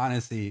like,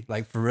 honestly,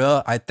 like, for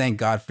real, I thank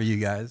God for you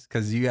guys,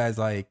 because you guys,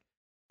 like,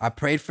 I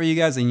prayed for you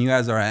guys, and you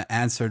guys are an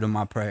answer to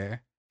my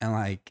prayer. And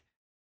like,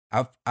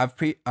 I've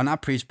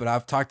not preached, but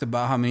I've talked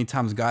about how many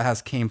times God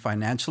has came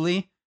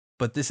financially,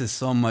 but this is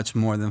so much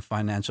more than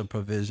financial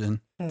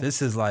provision.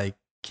 This is like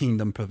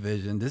kingdom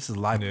provision. This is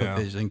life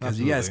provision, because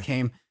you guys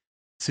came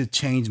to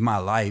change my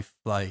life,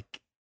 like,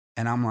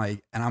 and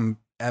I'm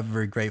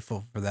ever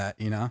grateful for that,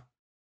 you know?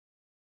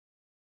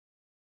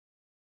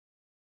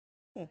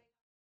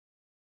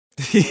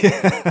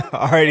 Yeah.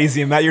 All right,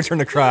 easy. Matt, your turn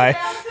to cry.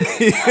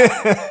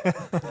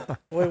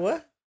 Wait,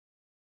 what?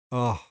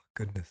 Oh,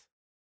 goodness.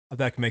 I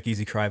bet I can make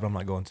Easy cry, but I'm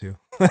not going to.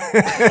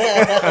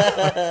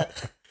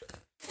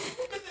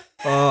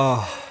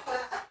 Oh.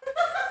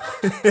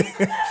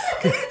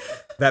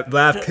 That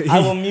laugh. I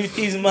will mute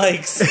these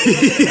mics.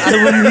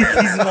 I will mute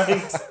these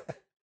mics.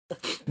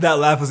 That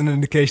laugh was an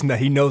indication that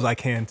he knows I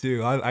can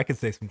too. I could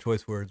say some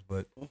choice words,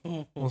 but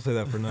we'll say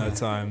that for another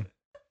time.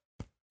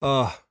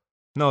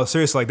 No,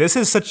 seriously, like, this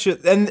is such a,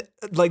 and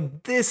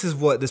like, this is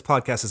what this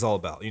podcast is all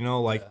about, you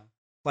know, like,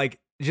 like,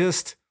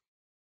 just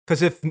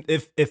because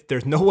if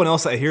there's no one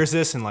else that hears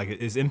this and like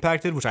is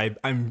impacted, which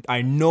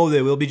I know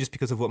they will be, just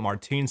because of what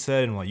Martine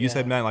said and what you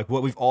said, Matt, like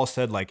what we've all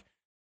said, like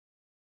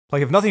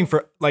if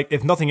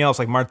nothing else,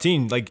 like,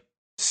 Martine, like,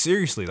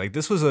 seriously, like,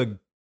 this was a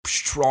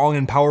strong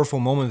and powerful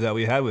moment that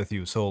we had with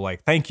you. So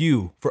like, thank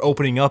you for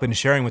opening up and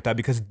sharing with that,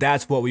 because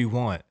that's what we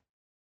want.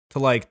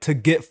 To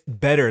get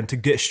better and to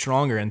get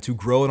stronger and to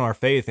grow in our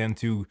faith and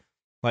to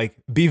like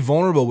be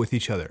vulnerable with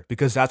each other,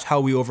 because that's how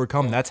we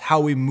overcome. That's how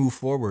we move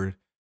forward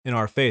in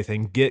our faith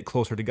and get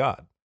closer to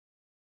God.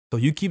 So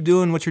you keep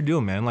doing what you're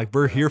doing, man. Like,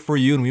 we're here for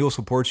you and we will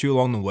support you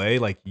along the way.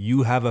 Like,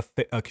 you have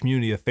a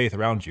community of faith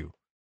around you.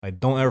 Like,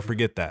 don't ever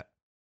forget that.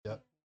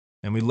 Yep.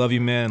 And we love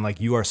you, man.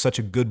 Like, you are such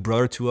a good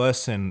brother to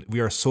us, and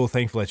we are so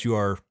thankful that you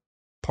are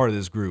part of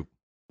this group.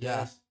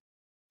 Yes.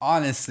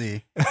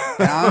 Honestly,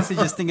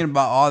 just thinking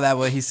about all that,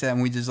 what he said,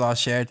 and we just all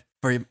shared,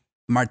 for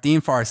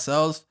Martine, for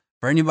ourselves,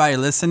 for anybody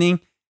listening,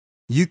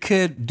 you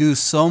could do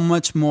so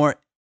much more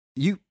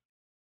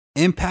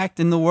impact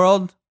in the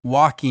world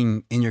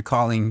walking in your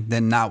calling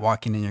than not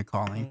walking in your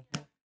calling.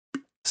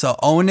 So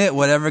own it,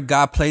 whatever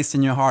God placed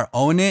in your heart,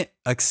 own it,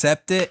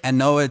 accept it, and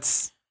know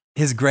it's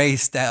his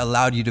grace that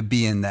allowed you to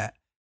be in that,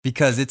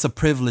 because it's a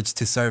privilege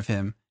to serve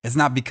him. It's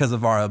not because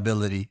of our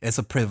ability. It's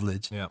a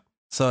privilege. Yeah.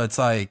 So it's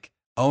like,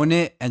 own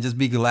it and just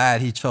be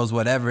glad he chose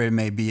whatever it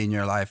may be in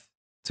your life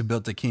to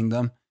build the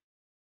kingdom.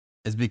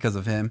 It's because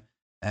of him.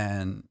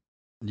 And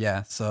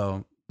yeah,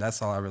 so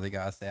that's all I really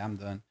got to say. I'm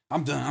done.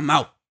 I'm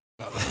out.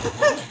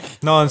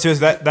 No, and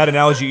seriously, that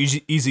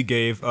analogy Easy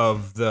gave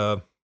of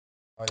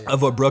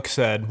of what Brooke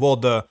said. Well,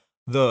 the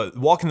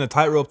walking the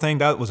tightrope thing,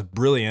 that was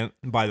brilliant,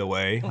 by the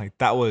way. Like,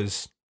 that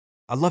was,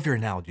 I love your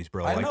analogies,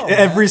 bro. I Like, know,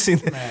 every man.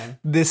 single, Man.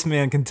 this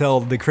man can tell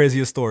the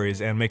craziest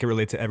stories and make it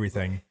relate to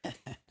everything.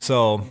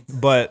 So,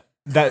 but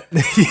that,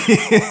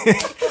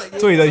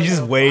 so he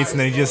just waits and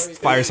then he just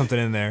fires something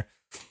in there.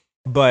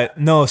 But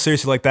no,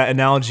 seriously, like, that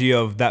analogy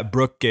of that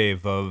Brooke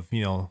gave of,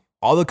 you know,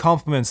 all the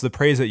compliments, the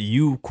praise that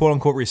you quote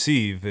unquote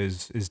receive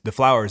is the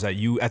flowers that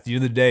you, at the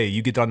end of the day,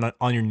 you get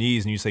on your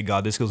knees and you say,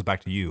 God, this goes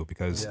back to you,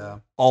 because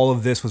all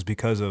of this was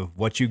because of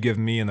what you give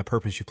me and the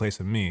purpose you place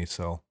in me.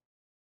 So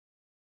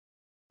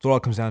that's what it all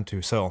comes down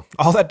to. So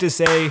all that to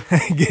say,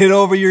 get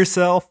over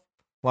yourself.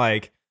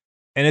 Like,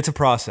 and it's a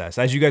process.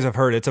 As you guys have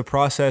heard, it's a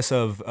process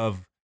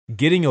of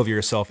getting over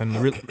yourself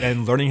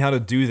and learning how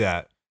to do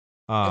that.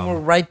 And we're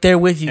right there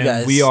with you and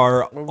guys. we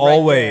are We're right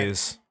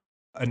always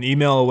an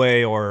email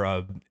away or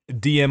a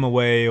DM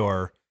away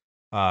or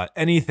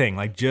anything.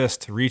 Like,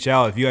 just reach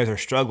out if you guys are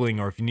struggling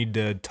or if you need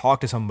to talk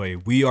to somebody.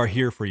 We are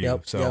here for you. I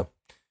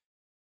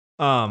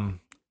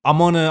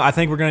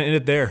think we're gonna end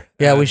it there.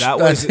 Yeah,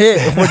 that's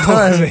it. We're That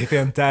was done. a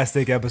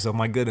fantastic episode.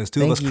 My goodness,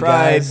 two Thank of us you,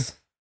 cried. guys.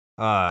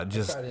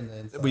 just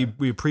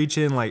we preach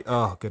in like,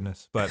 oh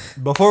goodness. But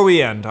before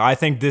we end, I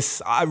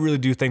really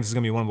do think this is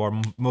gonna be one of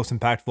our most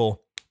impactful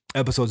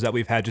episodes that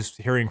we've had,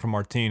 just hearing from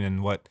Martin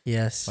and what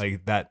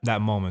like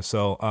that moment.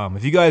 So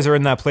if you guys are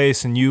in that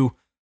place and you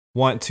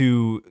want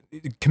to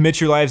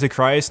commit your lives to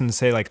Christ and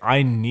say like,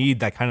 I need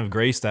that kind of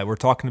grace that we're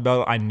talking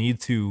about, I need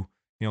to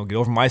get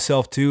over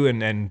myself too,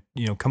 and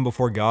come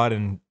before God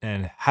and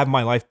have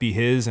my life be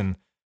His, and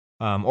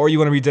or you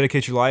want to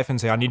rededicate your life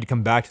and say, I need to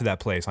come back to that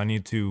place, I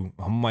need to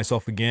humble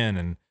myself again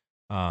and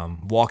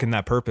walk in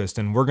that purpose.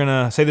 And we're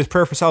gonna say this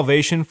prayer for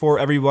salvation for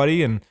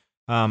everybody, and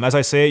as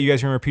I say it, you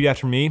guys are gonna repeat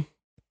after me.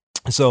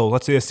 So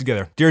let's say this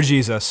together. Dear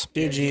Jesus,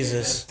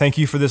 thank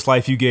you for this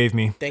life you gave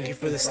me.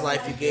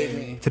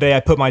 Today I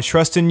put my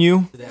trust in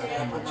you.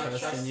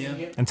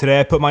 And today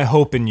I put my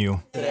hope in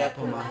you.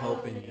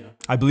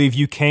 I believe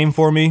you came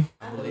for me.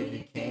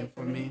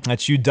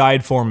 That you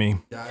died for me.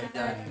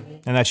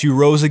 And that you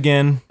rose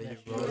again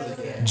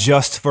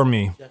just for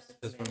me.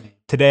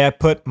 Today I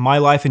put my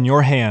life in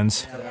your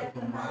hands.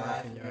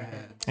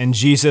 In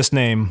Jesus'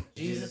 name.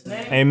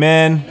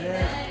 Amen.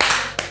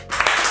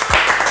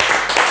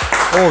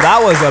 Oh,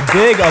 that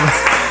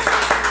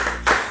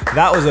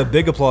was a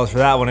big applause for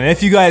that one. And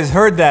if you guys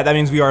heard that, that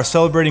means we are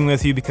celebrating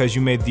with you because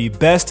you made the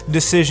best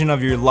decision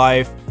of your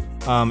life.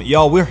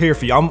 Y'all, we're here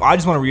for you. I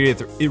just want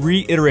to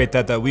reiterate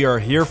that we are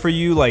here for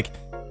you. Like,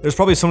 there's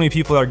probably so many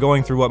people that are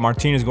going through what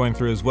Martin is going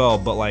through as well,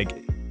 but like,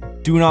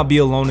 do not be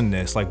alone in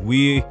this. Like,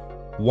 we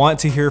want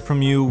to hear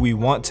from you. We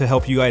want to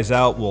help you guys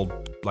out. We'll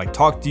like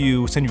talk to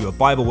you, send you a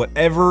Bible,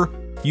 whatever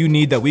you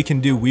need that we can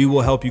do, we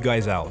will help you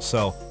guys out.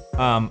 So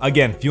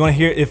again,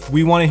 if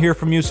we want to hear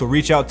from you, so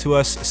reach out to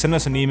us, send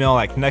us an email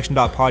at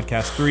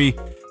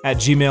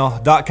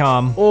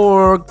connection.podcast3@gmail.com,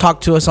 or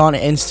talk to us on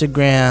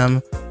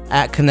Instagram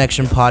at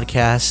Connection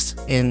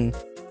Podcast and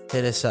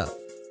hit us up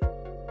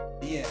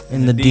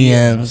in the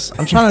DMs.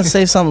 I'm trying to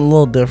say something a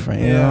little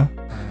different, you know?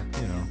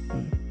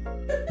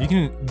 You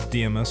can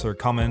DM us or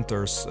comment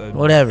or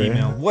whatever,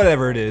 email,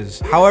 whatever it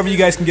is. However you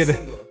guys can get it.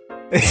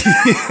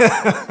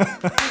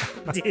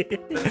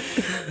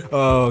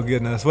 Oh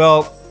goodness.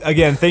 Well,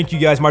 again, thank you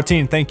guys.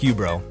 Martin, thank you,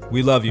 bro.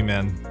 We love you,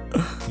 man.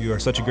 You are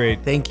such a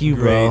great thank you,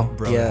 bro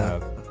yeah.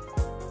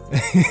 to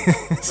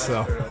have.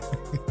 So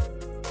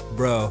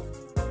bro.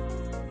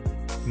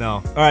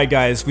 No. All right,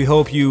 guys. We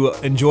hope you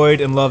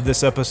enjoyed and loved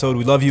this episode.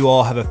 We love you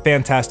all. Have a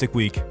fantastic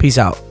week. Peace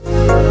out.